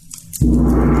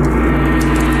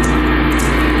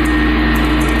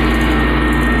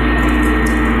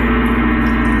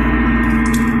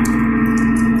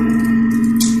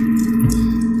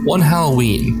 One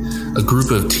Halloween, a group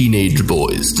of teenage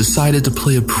boys decided to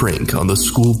play a prank on the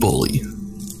school bully.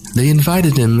 They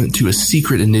invited him to a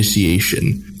secret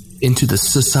initiation into the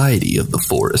Society of the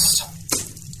Forest.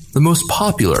 The most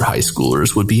popular high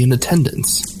schoolers would be in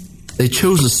attendance. They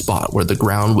chose a spot where the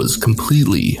ground was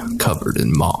completely covered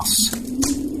in moss.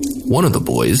 One of the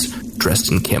boys,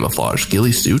 dressed in camouflage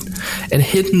ghillie suit, and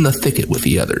hid in the thicket with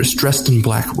the others, dressed in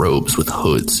black robes with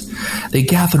hoods. They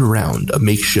gathered around a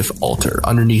makeshift altar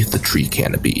underneath the tree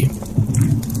canopy.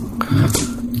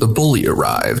 The bully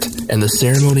arrived, and the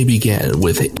ceremony began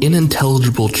with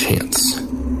unintelligible chants.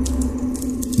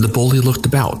 The bully looked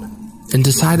about and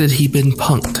decided he'd been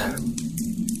punked.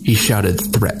 He shouted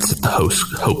threats at the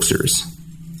hoaxers.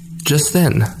 Just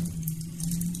then,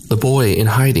 the boy in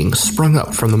hiding sprung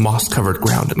up from the moss-covered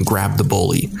ground and grabbed the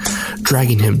bully,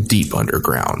 dragging him deep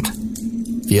underground.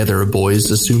 The other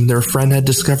boys assumed their friend had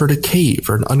discovered a cave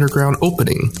or an underground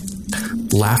opening,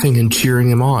 laughing and cheering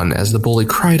him on as the bully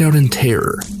cried out in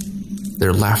terror.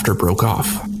 Their laughter broke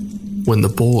off when the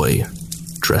boy,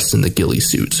 dressed in the ghillie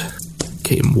suit,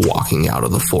 came walking out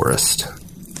of the forest.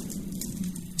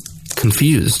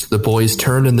 Confused, the boys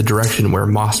turned in the direction where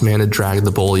Mossman had dragged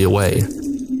the bully away.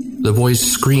 The boys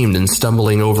screamed and,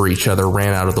 stumbling over each other,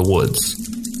 ran out of the woods.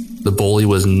 The bully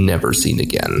was never seen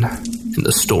again, and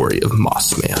the story of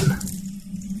Mossman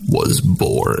was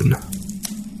born.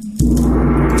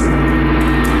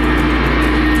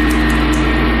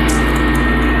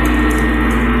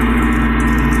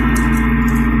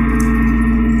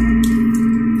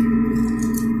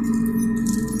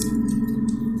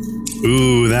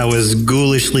 Ooh, that was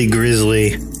ghoulishly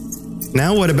grisly.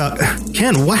 Now what about...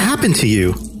 Ken, what happened to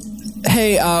you?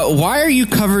 Hey, why are you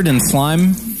covered in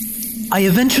slime? I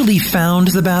eventually found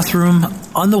the bathroom.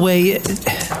 On the way,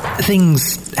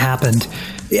 things happened.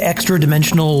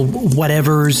 Extra-dimensional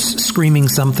whatevers, screaming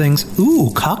somethings.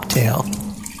 Ooh, cocktail.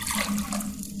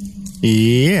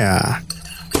 Yeah.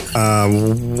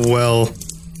 Well,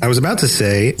 I was about to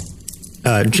say...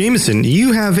 Jameson,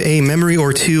 you have a memory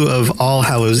or two of All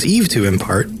Hallows Eve to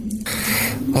impart.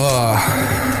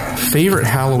 Favorite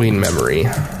Halloween memory.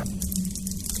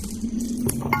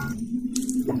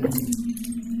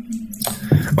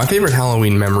 My favorite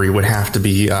Halloween memory would have to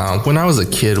be when I was a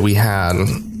kid. We had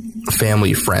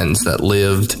family friends that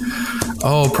lived,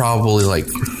 probably like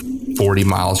 40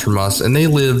 miles from us, and they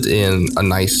lived in a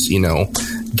nice,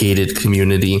 gated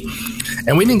community.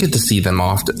 And we didn't get to see them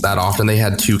that often. They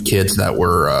had 2 kids that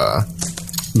were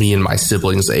me and my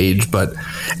siblings' age, but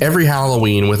every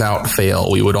Halloween, without fail,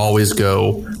 we would always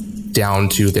go down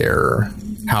to their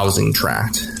housing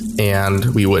tract,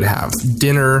 and we would have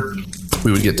dinner.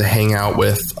 We would get to hang out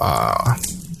with,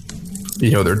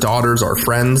 their daughters, our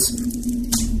friends.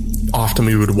 Often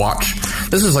we would watch.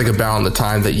 This is like about the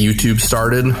time that YouTube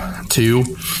started too,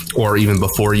 or even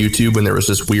before YouTube, when there was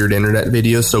just weird internet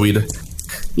videos. So we'd,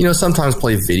 sometimes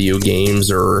play video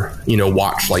games or,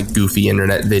 watch like goofy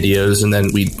internet videos, and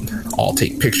then we'd all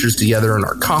take pictures together in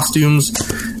our costumes,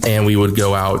 and we would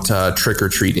go out trick or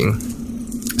treating.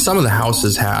 Some of the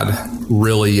houses had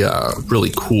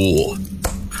really cool,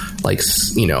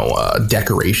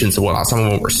 decorations and whatnot. Some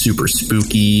of them were super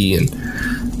spooky, and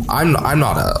I'm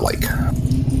not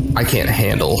I can't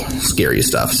handle scary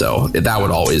stuff, so that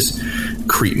would always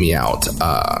creep me out.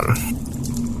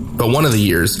 But one of the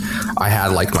years I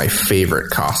had like my favorite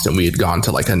costume. We had gone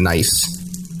to like a nice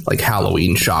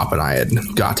Halloween shop, and I had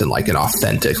gotten like an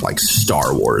authentic like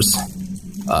Star Wars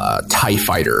TIE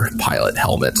Fighter pilot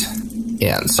helmet.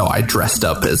 And so I dressed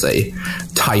up as a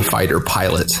TIE Fighter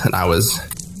pilot, and I was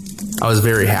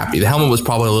very happy. The helmet was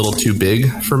probably a little too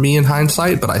big for me in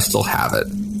hindsight, but I still have it.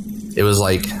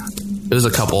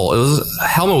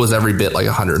 Helmet was every bit like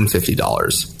 $150.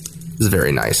 It was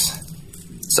very nice.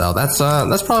 So that's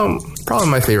probably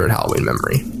my favorite Halloween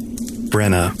memory.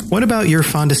 Brenna, what about your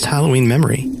fondest Halloween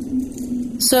memory?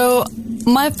 So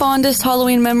my fondest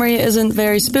Halloween memory isn't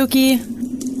very spooky.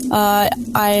 I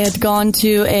had gone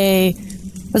to a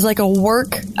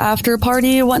work after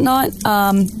party and whatnot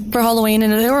for Halloween,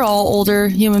 and they were all older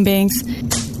human beings.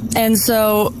 And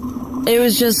so it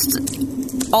was just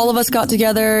all of us got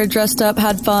together, dressed up,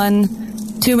 had fun.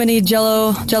 Too many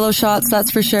Jello shots,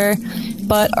 that's for sure.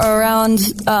 But around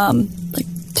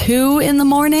 2 in the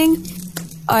morning,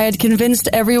 I had convinced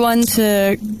everyone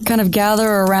to kind of gather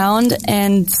around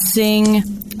and sing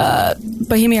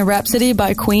Bohemian Rhapsody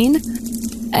by Queen.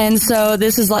 And so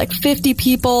this is like 50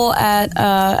 people at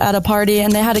a party,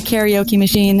 and they had a karaoke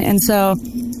machine. And so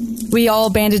we all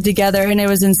banded together, and it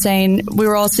was insane. We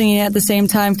were all singing at the same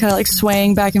time, kind of like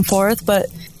swaying back and forth, but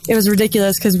it was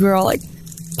ridiculous because we were all like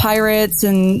pirates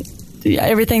and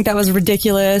everything that was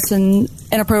ridiculous and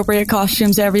inappropriate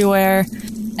costumes everywhere.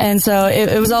 And so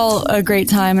it was all a great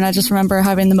time, and I just remember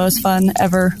having the most fun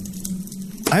ever.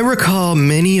 I recall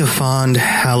many a fond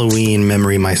Halloween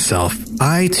memory myself.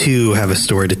 I, too, have a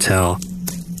story to tell,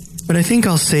 but I think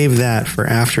I'll save that for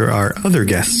after our other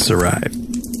guests arrive.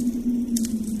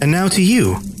 And now to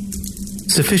you,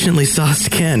 Sufficiently Sauced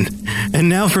Ken. And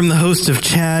now from the host of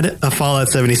Chad, a Fallout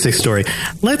 76 story,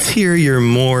 let's hear your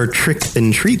more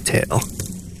trick-and-treat tale.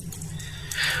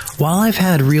 While I've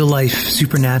had real-life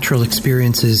supernatural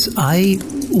experiences, I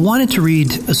wanted to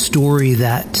read a story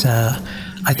that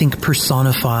I think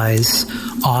personifies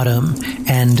autumn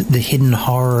and the hidden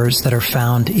horrors that are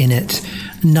found in it,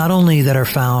 not only that are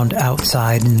found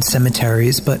outside in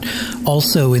cemeteries, but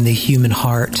also in the human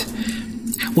heart.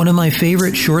 One of my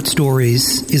favorite short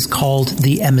stories is called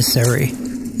The Emissary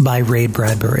by Ray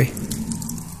Bradbury.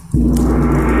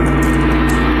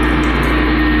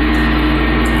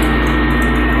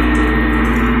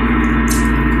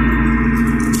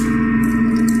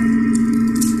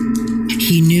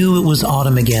 He knew it was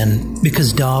autumn again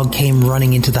because Dog came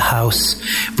running into the house,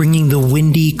 bringing the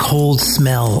windy, cold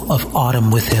smell of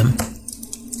autumn with him.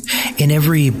 In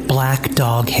every black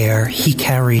dog hair, he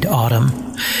carried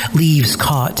autumn, leaves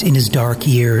caught in his dark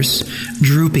ears,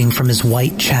 drooping from his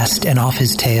white chest and off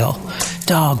his tail.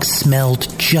 Dog smelled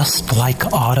just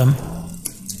like autumn.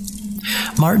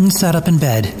 Martin sat up in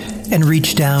bed and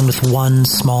reached down with one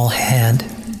small hand.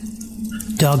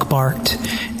 Dog barked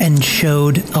and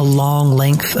showed a long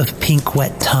length of pink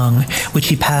wet tongue, which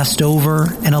he passed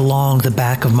over and along the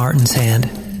back of Martin's hand.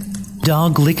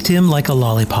 Dog licked him like a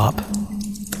lollipop.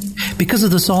 "Because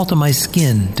of the salt on my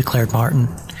skin," declared Martin,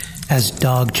 as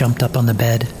Dog jumped up on the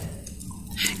bed.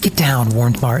 "Get down,"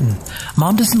 warned Martin.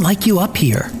 "Mom doesn't like you up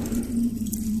here."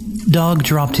 Dog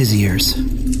dropped his ears.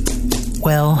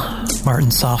 "Well," Martin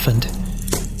softened,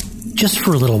 "just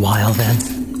for a little while then."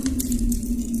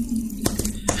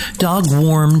 Dog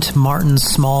warmed Martin's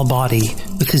small body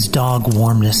with his dog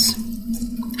warmness.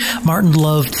 Martin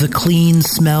loved the clean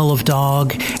smell of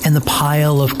Dog and the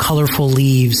pile of colorful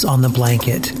leaves on the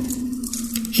blanket.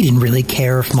 He didn't really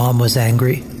care if Mom was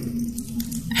angry.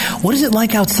 "What is it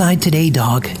like outside today,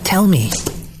 Dog? Tell me."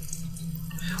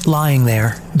 Lying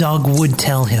there, Dog would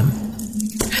tell him.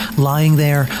 Lying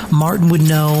there, Martin would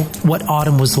know what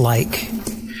autumn was like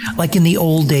in the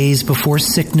old days before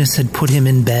sickness had put him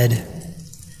in bed.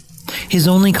 His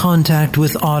only contact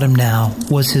with autumn now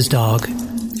was his dog,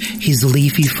 his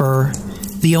leafy fur,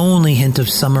 the only hint of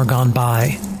summer gone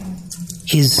by.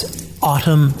 His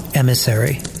autumn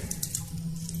emissary.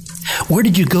 "Where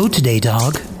did you go today,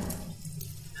 Dog?"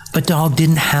 But Dog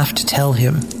didn't have to tell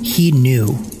him. He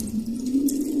knew.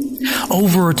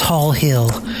 Over a tall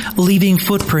hill, leaving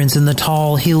footprints in the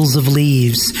tall hills of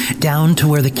leaves, down to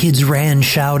where the kids ran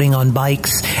shouting on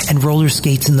bikes and roller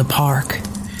skates in the park.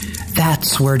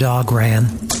 That's where Dog ran,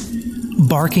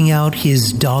 barking out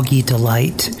his doggy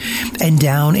delight, and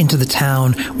down into the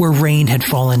town where rain had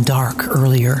fallen dark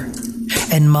earlier,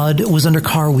 and mud was under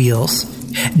car wheels,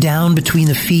 down between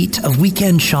the feet of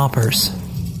weekend shoppers.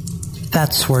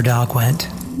 That's where Dog went.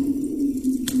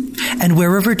 And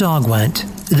wherever Dog went,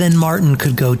 then Martin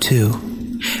could go too,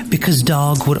 because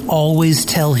Dog would always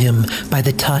tell him by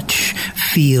the touch,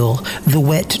 feel, the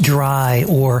wet, dry,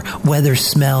 or weather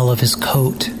smell of his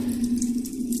coat.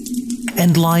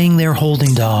 And lying there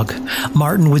holding Dog,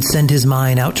 Martin would send his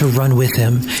mind out to run with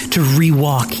him, to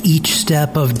re-walk each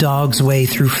step of Dog's way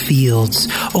through fields,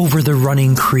 over the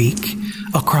running creek,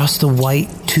 across the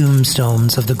white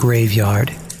tombstones of the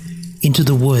graveyard, into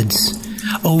the woods,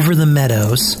 over the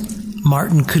meadows.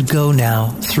 Martin could go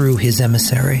now through his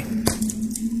emissary.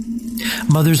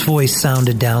 Mother's voice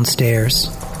sounded downstairs.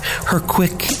 Her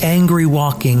quick, angry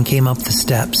walking came up the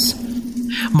steps.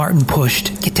 Martin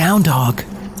pushed. "Get down, Dog."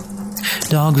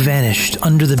 Dog vanished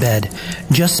under the bed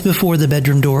just before the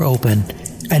bedroom door opened,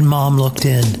 and Mom looked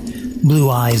in, blue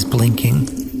eyes blinking.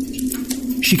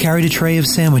 She carried a tray of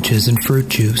sandwiches and fruit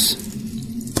juice.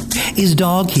 "Is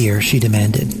Dog here?" she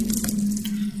demanded.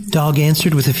 Dog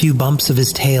answered with a few bumps of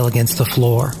his tail against the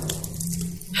floor.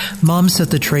 Mom set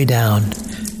the tray down.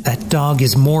 That Dog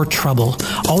is more trouble,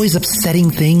 always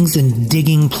upsetting things and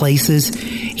digging places.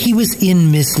 He was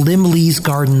in Miss Lim Lee's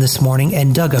garden this morning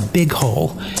and dug a big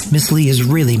hole. Miss Lee is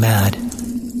really mad.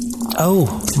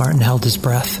 "Oh," Martin held his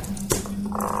breath.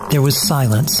 There was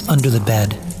silence under the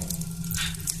bed.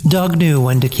 Dog knew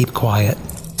when to keep quiet.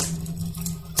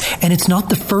 "And it's not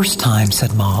the first time,"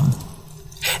 said Mom.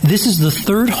 "This is the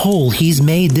third hole he's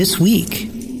made this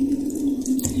week.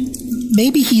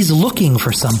 Maybe he's looking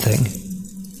for something.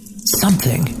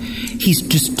 Something. He's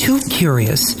just too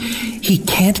curious. He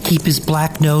can't keep his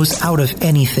black nose out of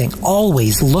anything,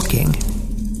 always looking."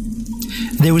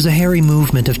 There was a hairy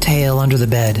movement of tail under the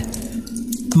bed.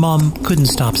 Mom couldn't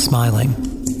stop smiling.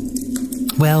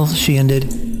 "Well," she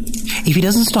ended, "if he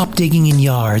doesn't stop digging in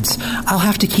yards, I'll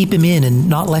have to keep him in and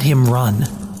not let him run."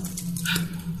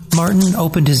 Martin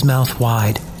opened his mouth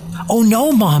wide. "Oh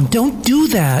no, Mom, don't do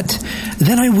that.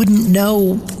 Then I wouldn't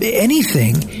know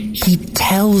anything. He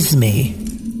tells me."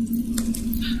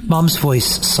 Mom's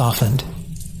voice softened.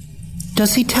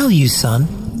 "Does he tell you, son?"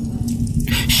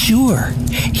 "Sure.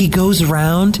 He goes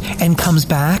around and comes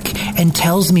back and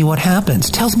tells me what happens,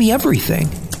 tells me everything."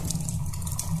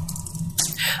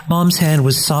 Mom's hand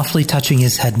was softly touching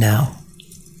his head now.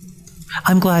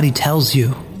 "I'm glad he tells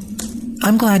you.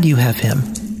 I'm glad you have him."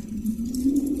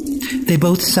 They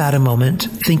both sat a moment,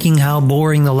 thinking how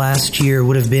boring the last year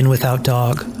would have been without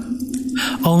Dog.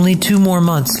 Only 2 more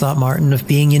months, thought Martin, of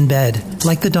being in bed,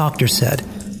 like the doctor said,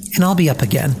 and I'll be up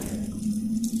again.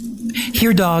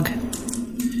 "Here, Dog."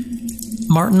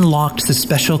 Martin locked the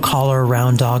special collar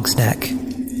around Dog's neck.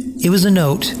 It was a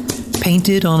note,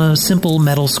 painted on a simple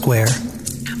metal square.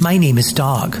 "My name is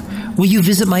Dog. Will you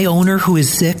visit my owner who is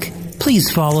sick? Please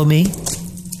follow me."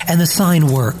 And the sign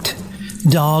worked.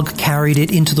 Dog carried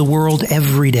it into the world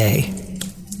every day.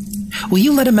 "Will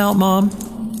you let him out, Mom?"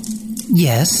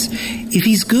 "Yes, if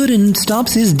he's good and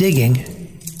stops his digging."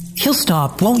 "He'll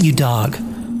stop, won't you, Dog?"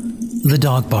 The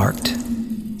dog barked.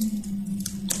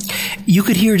 You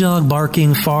could hear Dog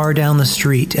barking far down the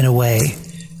street and away,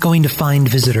 going to find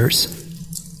visitors.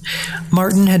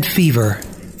 Martin had fever,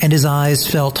 and his eyes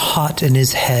felt hot in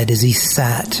his head as he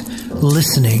sat,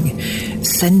 listening,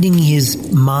 sending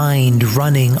his mind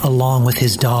running along with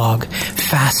his dog,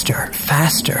 faster,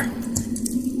 faster.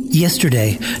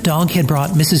 Yesterday, Dog had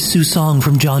brought Mrs. Susong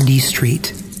from John D.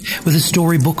 Street with a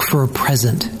storybook for a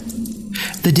present.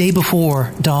 The day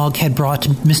before, Dog had brought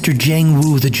Mr. Jiang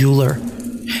Wu, the jeweler,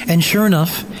 and sure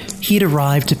enough, he had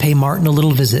arrived to pay Martin a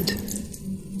little visit.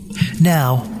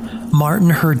 Now, Martin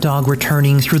heard Dog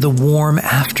returning through the warm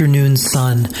afternoon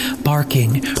sun,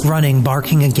 barking, running,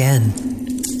 barking again.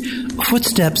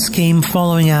 Footsteps came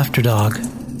following after Dog.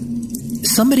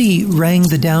 Somebody rang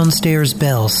the downstairs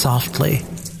bell softly.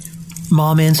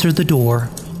 Mom answered the door.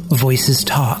 Voices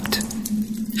talked.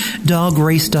 Dog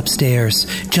raced upstairs,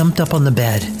 jumped up on the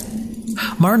bed.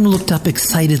 Martin looked up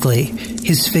excitedly,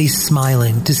 his face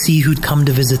smiling, to see who'd come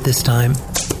to visit this time.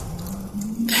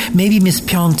 Maybe Miss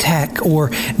Pyong Taek, or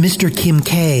Mr. Kim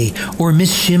K, or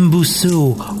Miss Shim Bu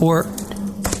Su, or...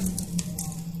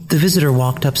 The visitor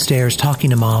walked upstairs talking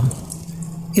to Mom.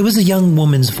 It was a young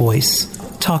woman's voice,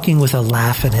 talking with a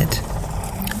laugh in it.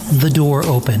 The door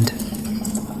opened.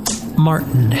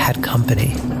 Martin had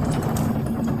company.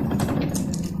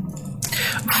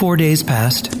 4 days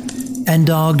passed, and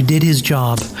Dog did his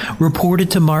job,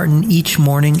 reported to Martin each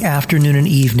morning, afternoon, and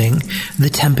evening the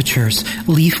temperatures,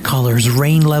 leaf colors,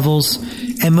 rain levels,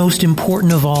 and most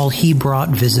important of all, he brought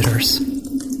visitors.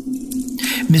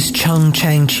 Miss Chung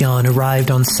Changqian arrived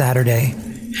on Saturday.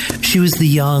 She was the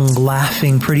young,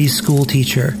 laughing, pretty school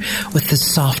teacher with the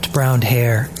soft brown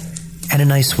hair and a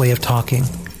nice way of talking.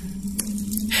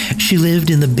 She lived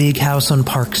in the big house on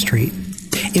Park Street.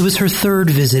 It was her third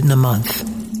visit in a month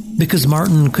because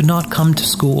Martin could not come to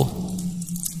school.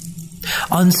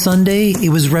 On Sunday, it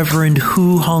was Reverend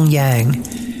Hu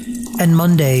Hongyang, and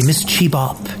Monday, Miss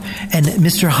Chibop and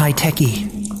Mr. Haiteki.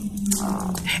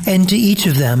 And to each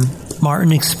of them,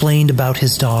 Martin explained about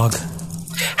his dog,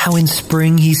 how in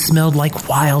spring he smelled like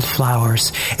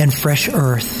wildflowers and fresh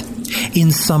earth.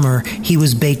 In summer, he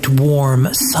was baked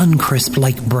warm, sun-crisp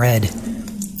like bread.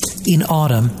 In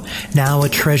autumn, now a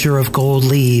treasure of gold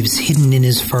leaves hidden in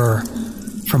his fur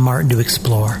for Martin to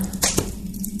explore.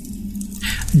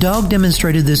 Dog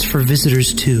demonstrated this for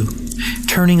visitors too,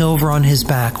 turning over on his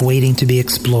back, waiting to be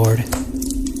explored.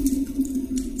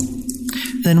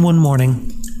 Then one morning,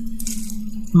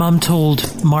 Mom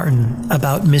told Martin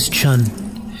about Miss Chun,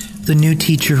 the new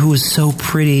teacher who was so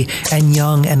pretty and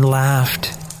young and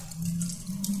laughed.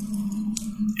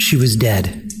 She was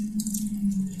dead,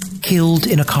 killed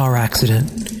in a car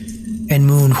accident in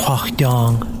Moon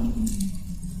Huahdong.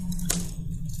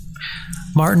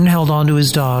 Martin held on to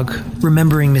his dog,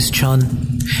 remembering Miss Chun,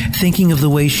 thinking of the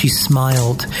way she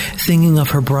smiled, thinking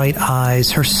of her bright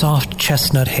eyes, her soft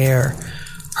chestnut hair,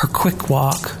 her quick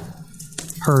walk,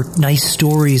 her nice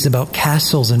stories about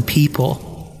castles and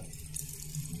people.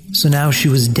 So now she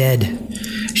was dead.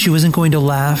 She wasn't going to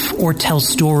laugh or tell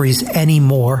stories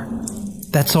anymore.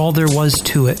 That's all there was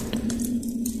to it.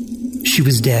 She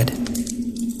was dead.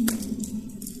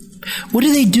 What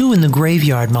do they do in the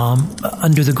graveyard, Mom?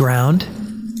 Under the ground?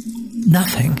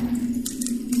 Nothing.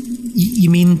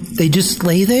 You mean they just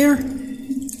lay there?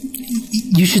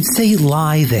 You should say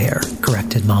lie there,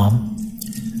 corrected Mom.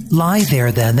 Lie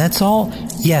there then, that's all?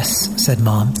 Yes, said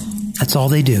Mom. That's all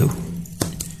they do.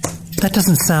 That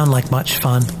doesn't sound like much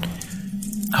fun.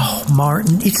 Oh,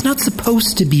 Martin, it's not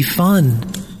supposed to be fun.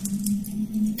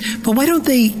 But why don't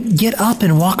they get up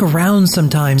and walk around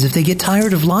sometimes if they get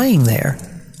tired of lying there?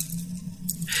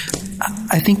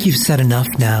 I think you've said enough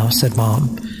now, said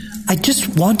Mom. I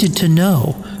just wanted to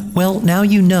know. Well, now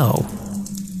you know.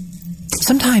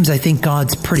 Sometimes I think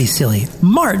God's pretty silly.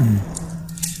 Martin!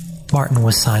 Martin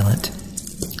was silent.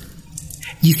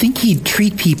 You think he'd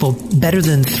treat people better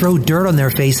than throw dirt on their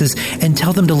faces and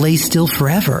tell them to lay still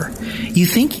forever? You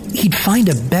think he'd find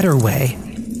a better way?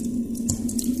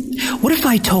 What if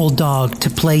I told Dog to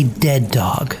play dead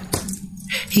dog?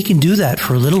 He can do that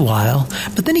for a little while,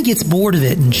 but then he gets bored of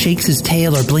it and shakes his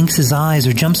tail or blinks his eyes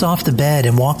or jumps off the bed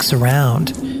and walks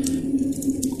around.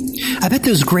 I bet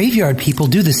those graveyard people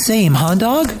do the same, huh,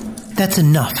 Dog? That's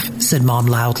enough, said Mom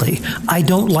loudly. I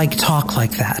don't like talk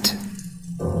like that.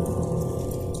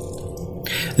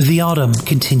 The autumn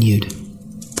continued.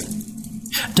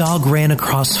 Dog ran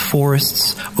across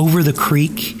forests, over the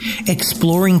creek,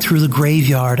 exploring through the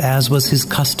graveyard as was his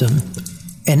custom,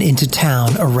 and into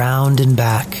town around and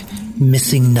back,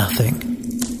 missing nothing.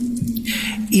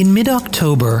 In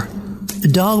mid-October,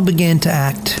 Dog began to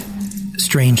act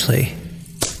strangely.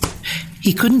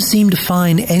 He couldn't seem to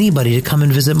find anybody to come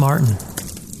and visit Martin.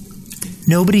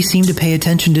 Nobody seemed to pay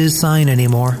attention to his sign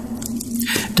anymore.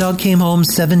 Dog came home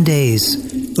 7 days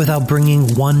without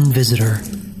bringing one visitor.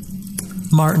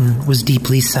 Martin was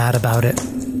deeply sad about it.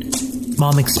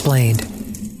 Mom explained,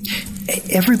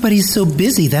 everybody's so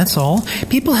busy, that's all.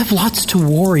 People have lots to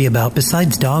worry about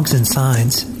besides dogs and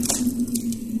signs.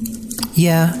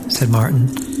 Yeah, said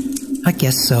Martin. I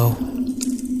guess so.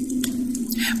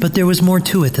 But there was more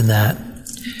to it than that.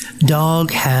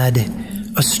 Dog had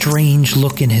a strange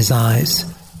look in his eyes,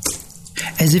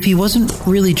 as if he wasn't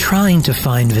really trying to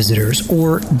find visitors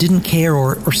or didn't care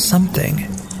or something.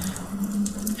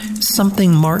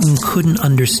 Something Martin couldn't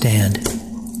understand.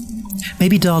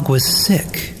 Maybe Dog was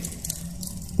sick.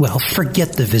 Well,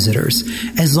 forget the visitors.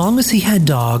 As long as he had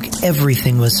Dog,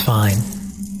 everything was fine.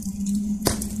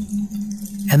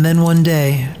 And then one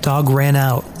day, Dog ran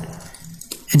out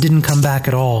and didn't come back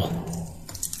at all.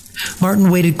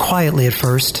 Martin waited quietly at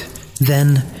first,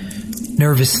 then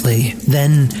nervously,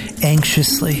 then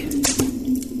anxiously.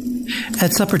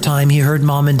 At supper time, he heard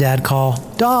Mom and Dad call,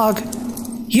 Dog!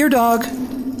 Here, Dog!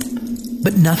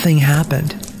 But nothing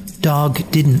happened.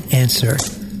 Dog didn't answer.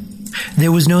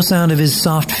 There was no sound of his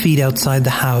soft feet outside the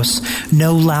house,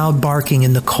 no loud barking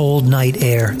in the cold night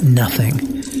air,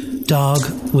 nothing.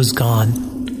 Dog was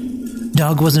gone.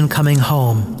 Dog wasn't coming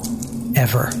home,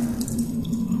 ever.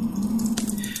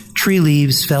 Tree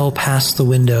leaves fell past the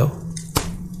window.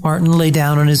 Martin lay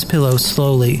down on his pillow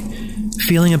slowly,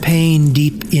 feeling a pain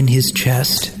deep in his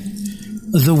chest.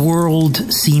 The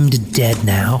world seemed dead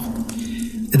now.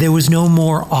 There was no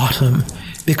more autumn,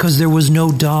 because there was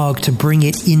no dog to bring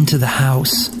it into the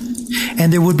house.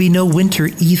 And there would be no winter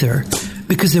either,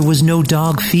 because there was no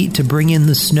dog feet to bring in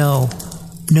the snow.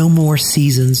 No more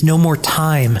seasons, no more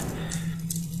time.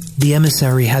 The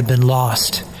emissary had been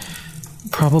lost,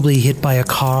 probably hit by a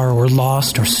car or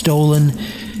lost or stolen,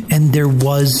 and there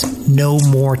was no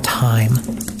more time.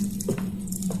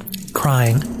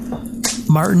 Crying,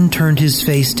 Martin turned his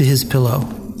face to his pillow.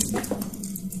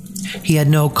 He had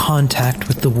no contact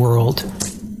with the world.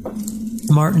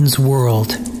 Martin's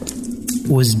world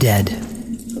was dead.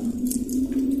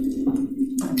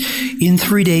 In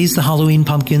 3 days, the Halloween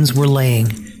pumpkins were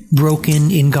laying, broken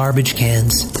in garbage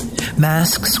cans.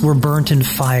 Masks were burnt in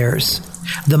fires.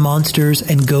 The monsters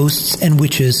and ghosts and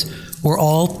witches were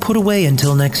all put away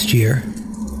until next year.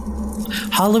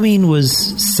 Halloween was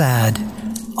sad,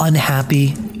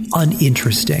 unhappy,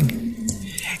 uninteresting.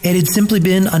 It had simply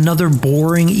been another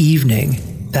boring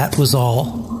evening, that was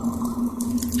all.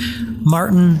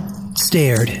 Martin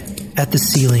stared at the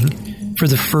ceiling for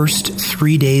the first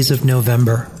 3 days of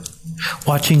November,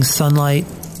 watching sunlight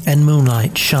and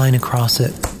moonlight shine across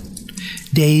it.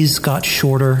 Days got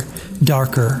shorter,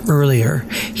 darker, earlier.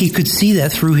 He could see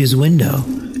that through his window.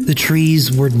 The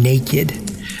trees were naked.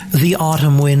 The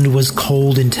autumn wind was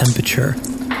cold in temperature.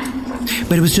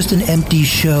 But it was just an empty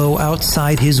show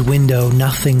outside his window,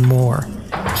 nothing more.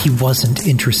 He wasn't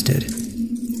interested.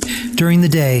 During the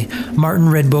day, Martin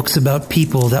read books about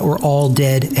people that were all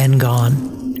dead and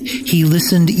gone. He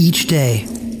listened each day,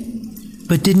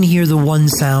 but didn't hear the one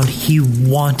sound he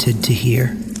wanted to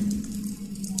hear.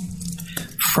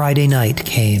 Friday night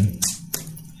came.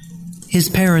 His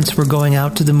parents were going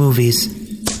out to the movies.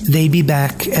 They'd be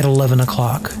back at 11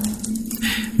 o'clock.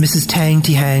 Mrs. Tang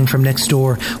Tihang from next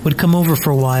door would come over for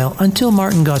a while until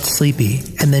Martin got sleepy,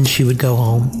 and then she would go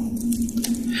home.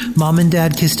 Mom and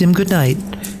Dad kissed him goodnight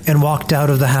and walked out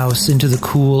of the house into the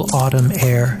cool autumn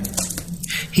air.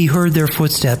 He heard their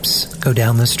footsteps go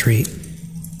down the street.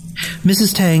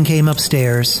 Mrs. Tang came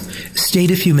upstairs,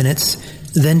 stayed a few minutes,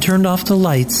 then turned off the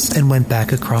lights and went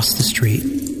back across the street.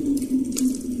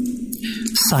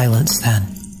 Silence then.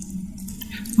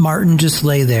 Martin just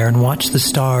lay there and watched the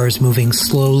stars moving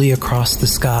slowly across the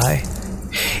sky.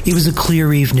 It was a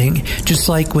clear evening, just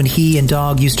like when he and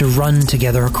Dog used to run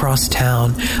together across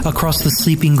town, across the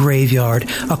sleeping graveyard,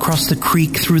 across the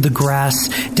creek, through the grass,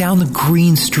 down the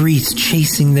green streets,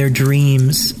 chasing their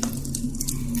dreams.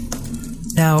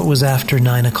 Now it was after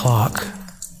 9 o'clock.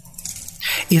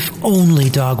 If only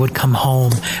Dog would come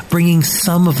home, bringing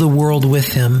some of the world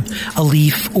with him, a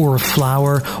leaf or a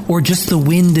flower, or just the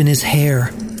wind in his hair.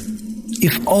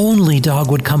 If only Dog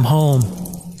would come home.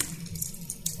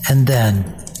 And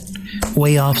then,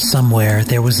 way off somewhere,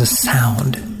 there was a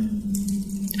sound.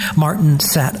 Martin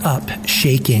sat up,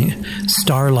 shaking.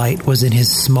 Starlight was in his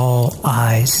small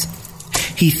eyes.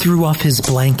 He threw off his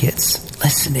blankets,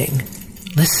 listening.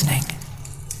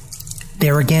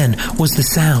 There again was the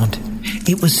sound.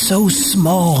 It was so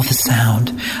small, the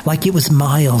sound, like it was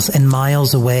miles and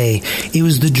miles away. It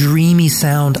was the dreamy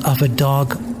sound of a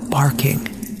dog barking.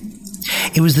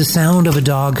 It was the sound of a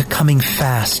dog coming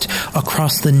fast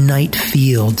across the night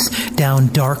fields, down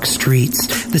dark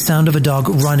streets, the sound of a dog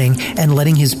running and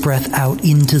letting his breath out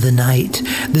into the night,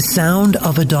 the sound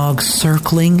of a dog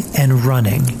circling and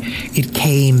running. It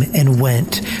came and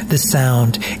went, the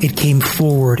sound. It came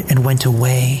forward and went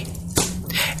away.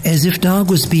 As if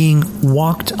Dog was being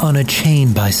walked on a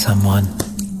chain by someone.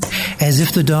 As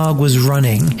if the dog was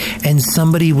running and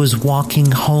somebody was walking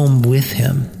home with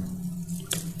him.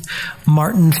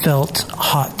 Martin felt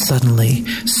hot suddenly,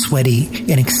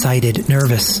 sweaty and excited,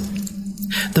 nervous.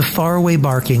 The faraway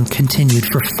barking continued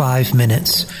for 5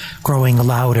 minutes, growing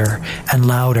louder and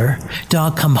louder.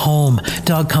 Dog, come home.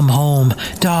 Dog, come home.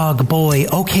 Dog, boy.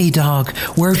 Okay, Dog.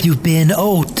 Where have you been?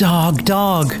 Oh, Dog,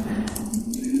 Dog.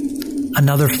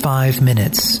 Another 5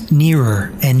 minutes,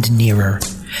 nearer and nearer.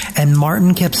 And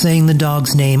Martin kept saying the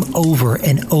dog's name over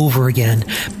and over again.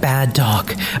 Bad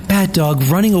dog,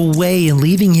 running away and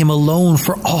leaving him alone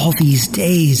for all these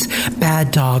days.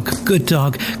 Bad dog, good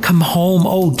dog, come home.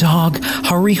 Oh, dog,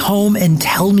 hurry home and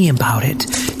tell me about it.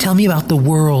 Tell me about the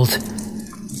world.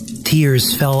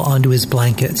 Tears fell onto his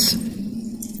blankets.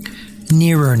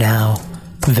 Nearer now,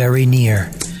 very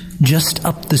near, just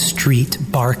up the street,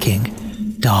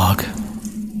 barking, dog.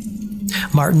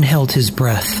 Martin held his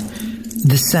breath.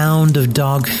 The sound of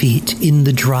dog feet in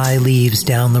the dry leaves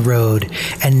down the road,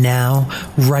 and now,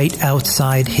 right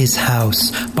outside his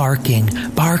house, barking,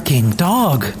 barking,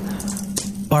 dog!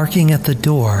 Barking at the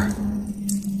door.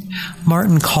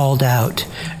 Martin called out.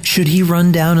 Should he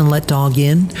run down and let dog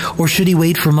in, or should he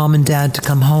wait for Mom and Dad to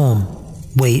come home?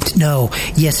 Wait, no,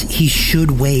 yes, he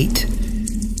should wait.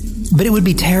 But it would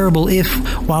be terrible if,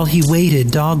 while he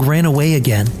waited, dog ran away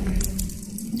again.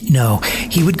 No,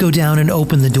 he would go down and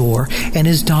open the door, and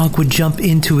his dog would jump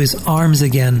into his arms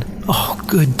again. Oh,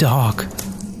 good dog.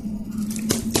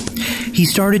 He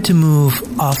started to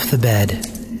move off the bed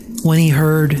when he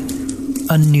heard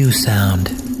a new sound.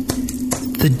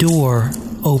 The door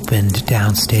opened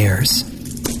downstairs.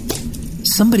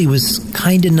 Somebody was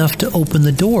kind enough to open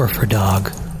the door for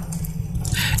Dog.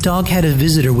 Dog had a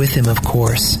visitor with him, of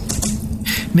course.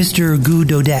 Mr. Gu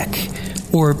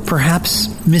Dodek, or perhaps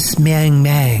Miss Mang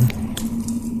Mang.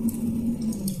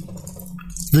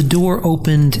 The door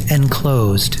opened and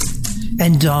closed,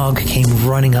 and Dog came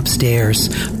running upstairs,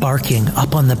 barking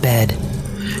up on the bed.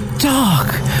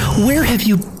 Dog, where have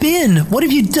you been? What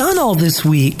have you done all this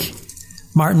week?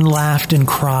 Martin laughed and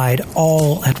cried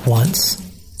all at once.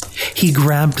 He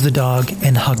grabbed the dog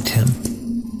and hugged him.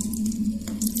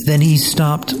 Then he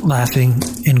stopped laughing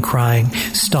and crying,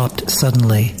 stopped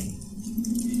suddenly.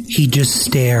 He just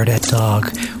stared at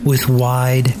Dog with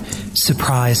wide,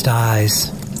 surprised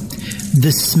eyes.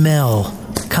 The smell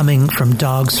coming from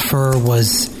Dog's fur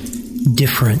was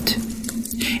different.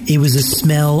 It was a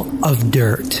smell of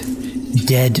dirt,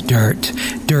 dead dirt,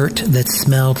 dirt that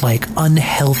smelled like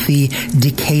unhealthy,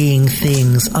 decaying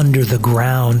things under the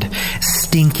ground,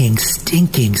 stinking,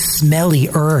 smelly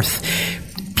earth.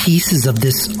 Pieces of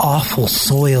this awful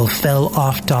soil fell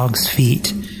off Dog's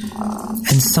feet.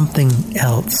 And something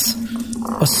else,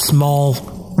 a small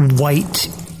white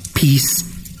piece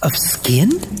of skin?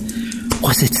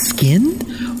 Was it skin?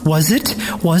 Was it?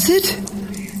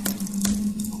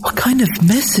 What kind of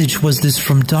message was this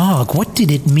from Dog? What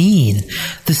did it mean?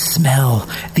 The smell,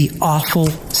 the awful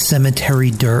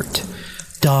cemetery dirt.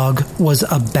 Dog was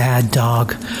a bad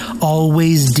dog,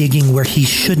 always digging where he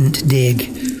shouldn't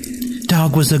dig.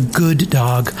 Dog was a good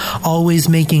dog, always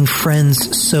making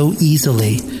friends so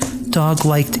easily. Dog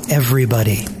liked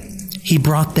everybody. He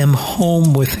brought them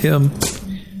home with him.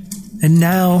 And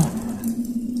now,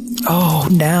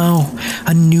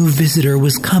 a new visitor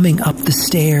was coming up the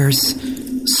stairs,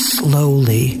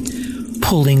 slowly,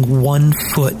 pulling one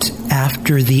foot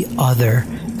after the other,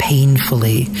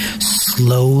 painfully,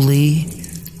 slowly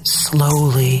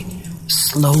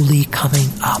coming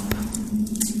up.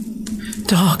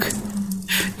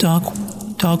 Dog,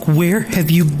 where have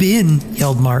you been?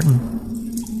 Yelled Martin.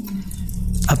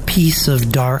 A piece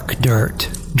of dark dirt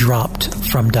dropped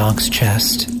from Dog's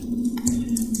chest.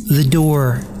 The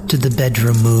door to the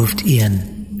bedroom moved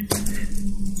in.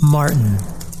 Martin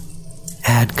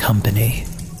had company.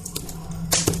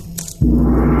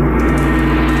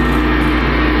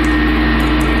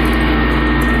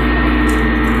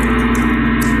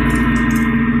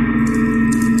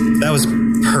 That was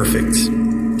perfect.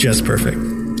 Just perfect.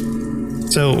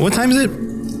 So, what time is it?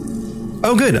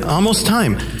 Oh, good. Almost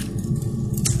time.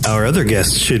 Our other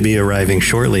guests should be arriving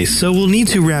shortly, so we'll need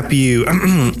to wrap you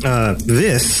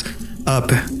this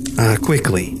up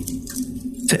quickly.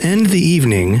 To end the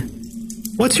evening,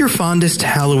 what's your fondest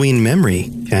Halloween memory,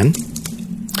 Ken?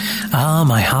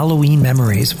 My Halloween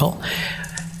memories. Well,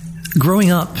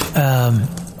 growing up,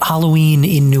 Halloween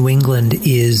in New England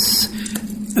is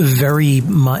very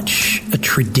much a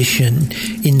tradition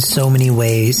in so many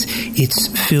ways. It's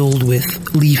filled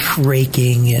with leaf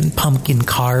raking and pumpkin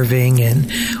carving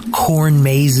and corn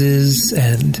mazes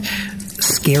and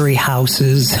scary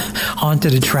houses,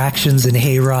 haunted attractions and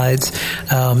hay rides.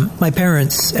 My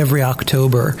parents every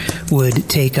October would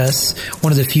take us.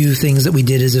 One of the few things that we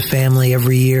did as a family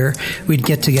every year, we'd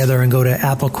get together and go to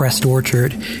Applecrest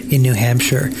Orchard in New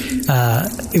Hampshire.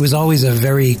 It was always a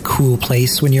very cool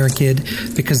place when you're a kid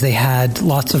because they had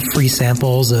lots of free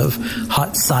samples of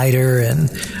hot cider and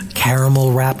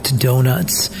caramel wrapped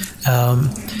donuts.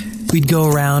 We'd go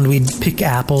around, we'd pick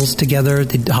apples together,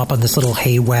 they'd hop on this little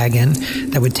hay wagon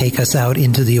that would take us out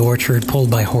into the orchard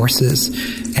pulled by horses.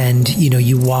 And,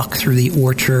 you walk through the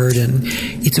orchard and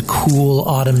it's a cool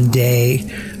autumn day,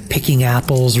 picking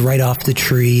apples right off the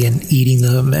tree and eating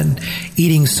them, and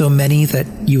eating so many that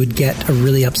you would get a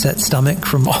really upset stomach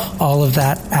from all of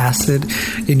that acid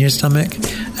in your stomach.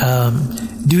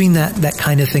 doing that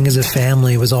kind of thing as a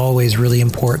family was always really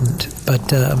important.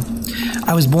 But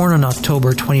I was born on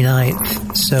October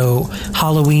 29th, so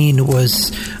Halloween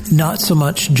was not so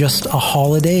much just a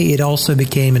holiday, it also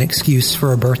became an excuse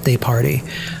for a birthday party.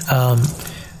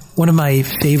 One of my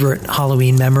favorite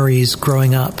Halloween memories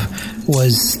growing up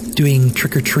was doing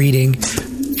trick-or-treating,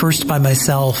 first by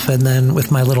myself and then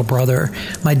with my little brother.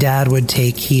 My dad would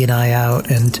take he and I out,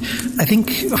 and I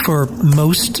think for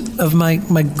most of my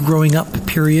growing up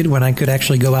period, when I could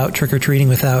actually go out trick-or-treating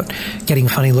without getting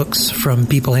funny looks from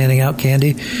people handing out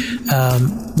candy,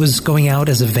 was going out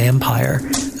as a vampire.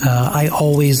 I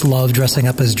always loved dressing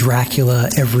up as Dracula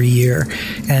every year,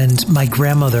 and my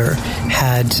grandmother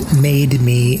had made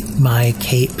me my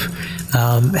cape.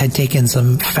 Had taken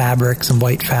some fabric, some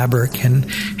white fabric,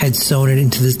 and had sewn it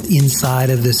into the inside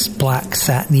of this black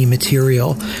satiny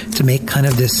material to make kind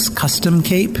of this custom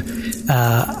cape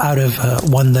out of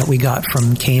one that we got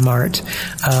from Kmart.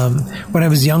 When I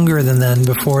was younger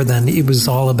before then, it was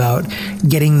all about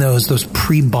getting those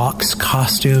pre-boxed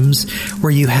costumes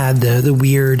where you had the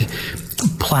weird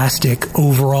plastic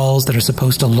overalls that are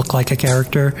supposed to look like a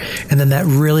character, and then that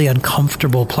really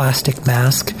uncomfortable plastic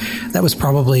mask that was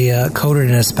probably coated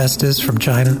in asbestos from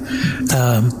China.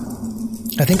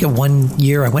 I think in one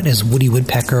year I went as Woody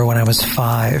Woodpecker when I was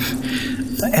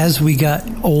 5. As we got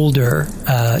older,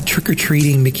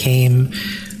 trick-or-treating became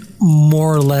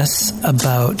more or less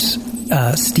about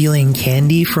stealing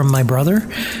candy from my brother.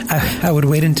 I would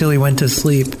wait until he went to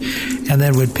sleep and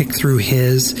then would pick through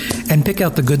his and pick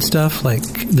out the good stuff like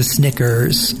the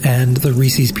Snickers and the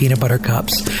Reese's peanut butter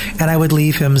cups. And I would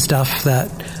leave him stuff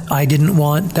that I didn't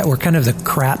want, that were kind of the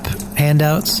crap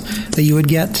handouts that you would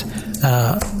get,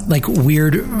 like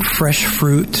weird fresh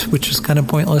fruit, which is kind of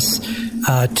pointless,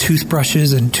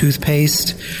 toothbrushes and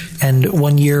toothpaste, and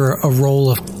one year a roll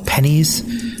of pennies,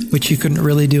 which you couldn't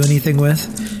really do anything with.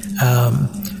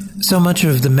 So much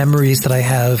of the memories that I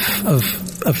have of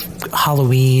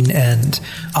Halloween and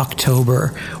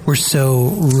October were so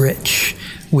rich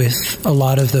with a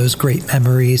lot of those great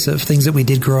memories of things that we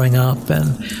did growing up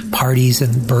and parties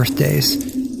and birthdays.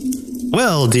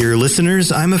 Well, dear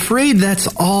listeners, I'm afraid that's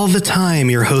all the time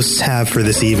your hosts have for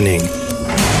this evening.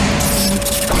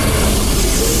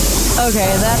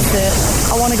 Okay, that's it.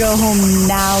 I want to go home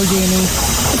now, Jamie.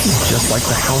 This is just like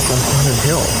the house on Haunted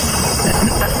Hill.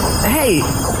 Hey,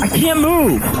 I can't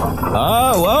move.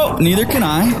 Well, neither can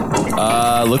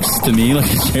I. Looks to me like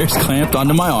the chair's clamped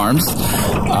onto my arms.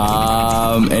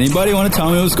 Anybody want to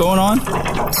tell me what's going on?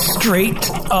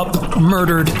 Straight up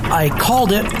murdered. I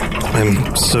called it.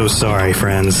 I'm so sorry,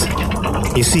 friends.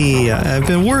 You see, I've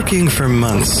been working for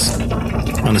months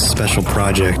on a special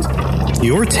project.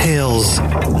 Your tales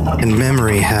and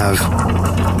memory have,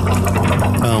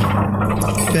 well,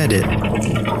 fed it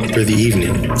for the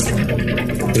evening.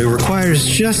 But it requires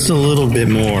just a little bit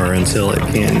more until it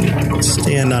can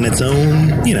stand on its own,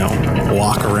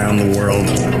 walk around the world.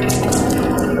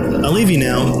 I'll leave you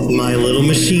now. My little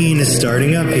machine is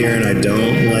starting up here, and I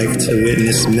don't like to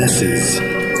witness messes.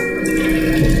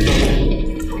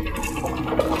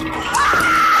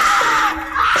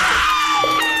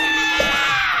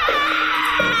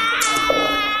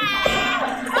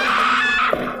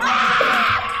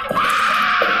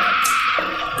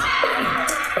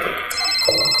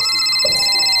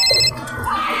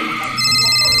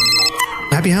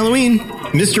 Happy Halloween!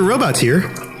 Mr. Robot's here.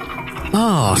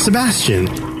 Oh, Sebastian.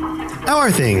 How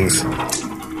are things?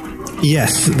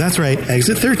 Yes, that's right.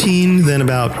 Exit 13, then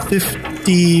about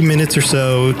 50 minutes or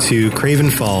so to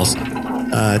Craven Falls.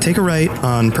 Take a right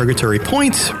on Purgatory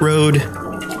Point Road.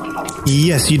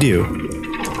 Yes, you do.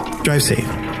 Drive safe.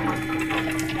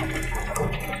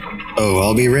 Oh,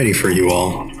 I'll be ready for you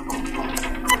all.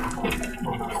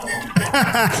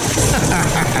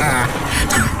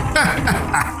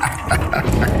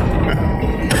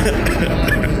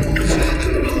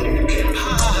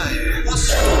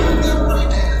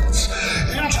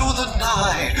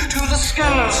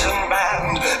 Skeleton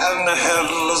Band and the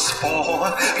Headless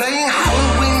Four playing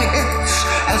Halloween hits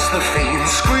as the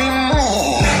fiends scream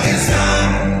more. It's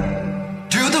time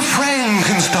to the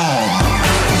Frankenstorm.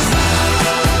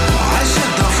 I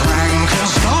said the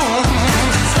Frankenstorm.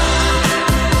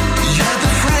 Yeah,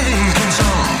 the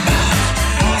Frankenstorm.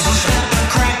 So step and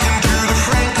crank into the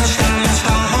Frankenstein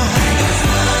storm.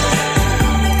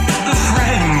 The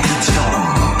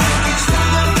Frankenstorm.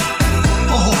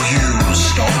 Oh, you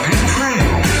stomping.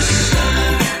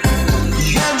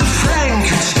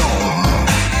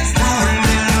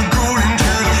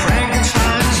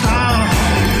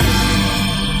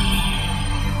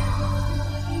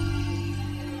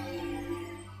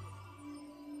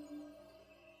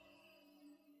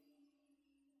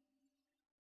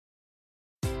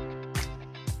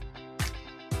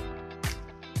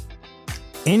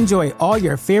 Enjoy all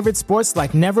your favorite sports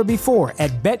like never before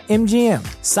at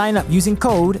BetMGM. Sign up using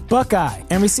code Buckeye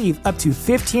and receive up to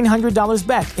 $1,500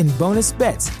 back in bonus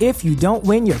bets if you don't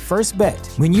win your first bet.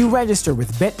 When you register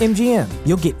with BetMGM,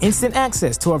 you'll get instant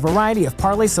access to a variety of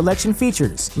parlay selection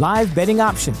features, live betting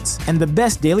options, and the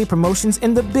best daily promotions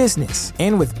in the business.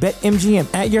 And with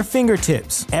BetMGM at your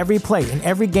fingertips, every play and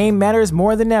every game matters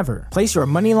more than ever. Place your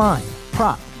money line,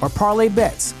 prop, or parlay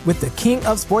bets with the king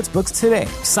of sportsbooks today.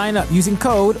 Sign up using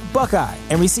code Buckeye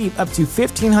and receive up to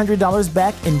 $1,500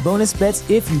 back in bonus bets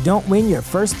if you don't win your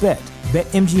first bet.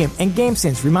 BetMGM and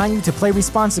GameSense remind you to play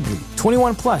responsibly.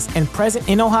 21 plus and present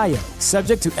in Ohio,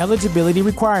 subject to eligibility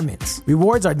requirements.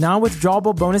 Rewards are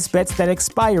non-withdrawable bonus bets that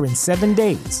expire in 7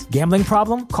 days. Gambling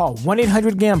problem? Call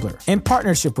 1-800-GAMBLER in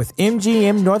partnership with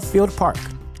MGM Northfield Park.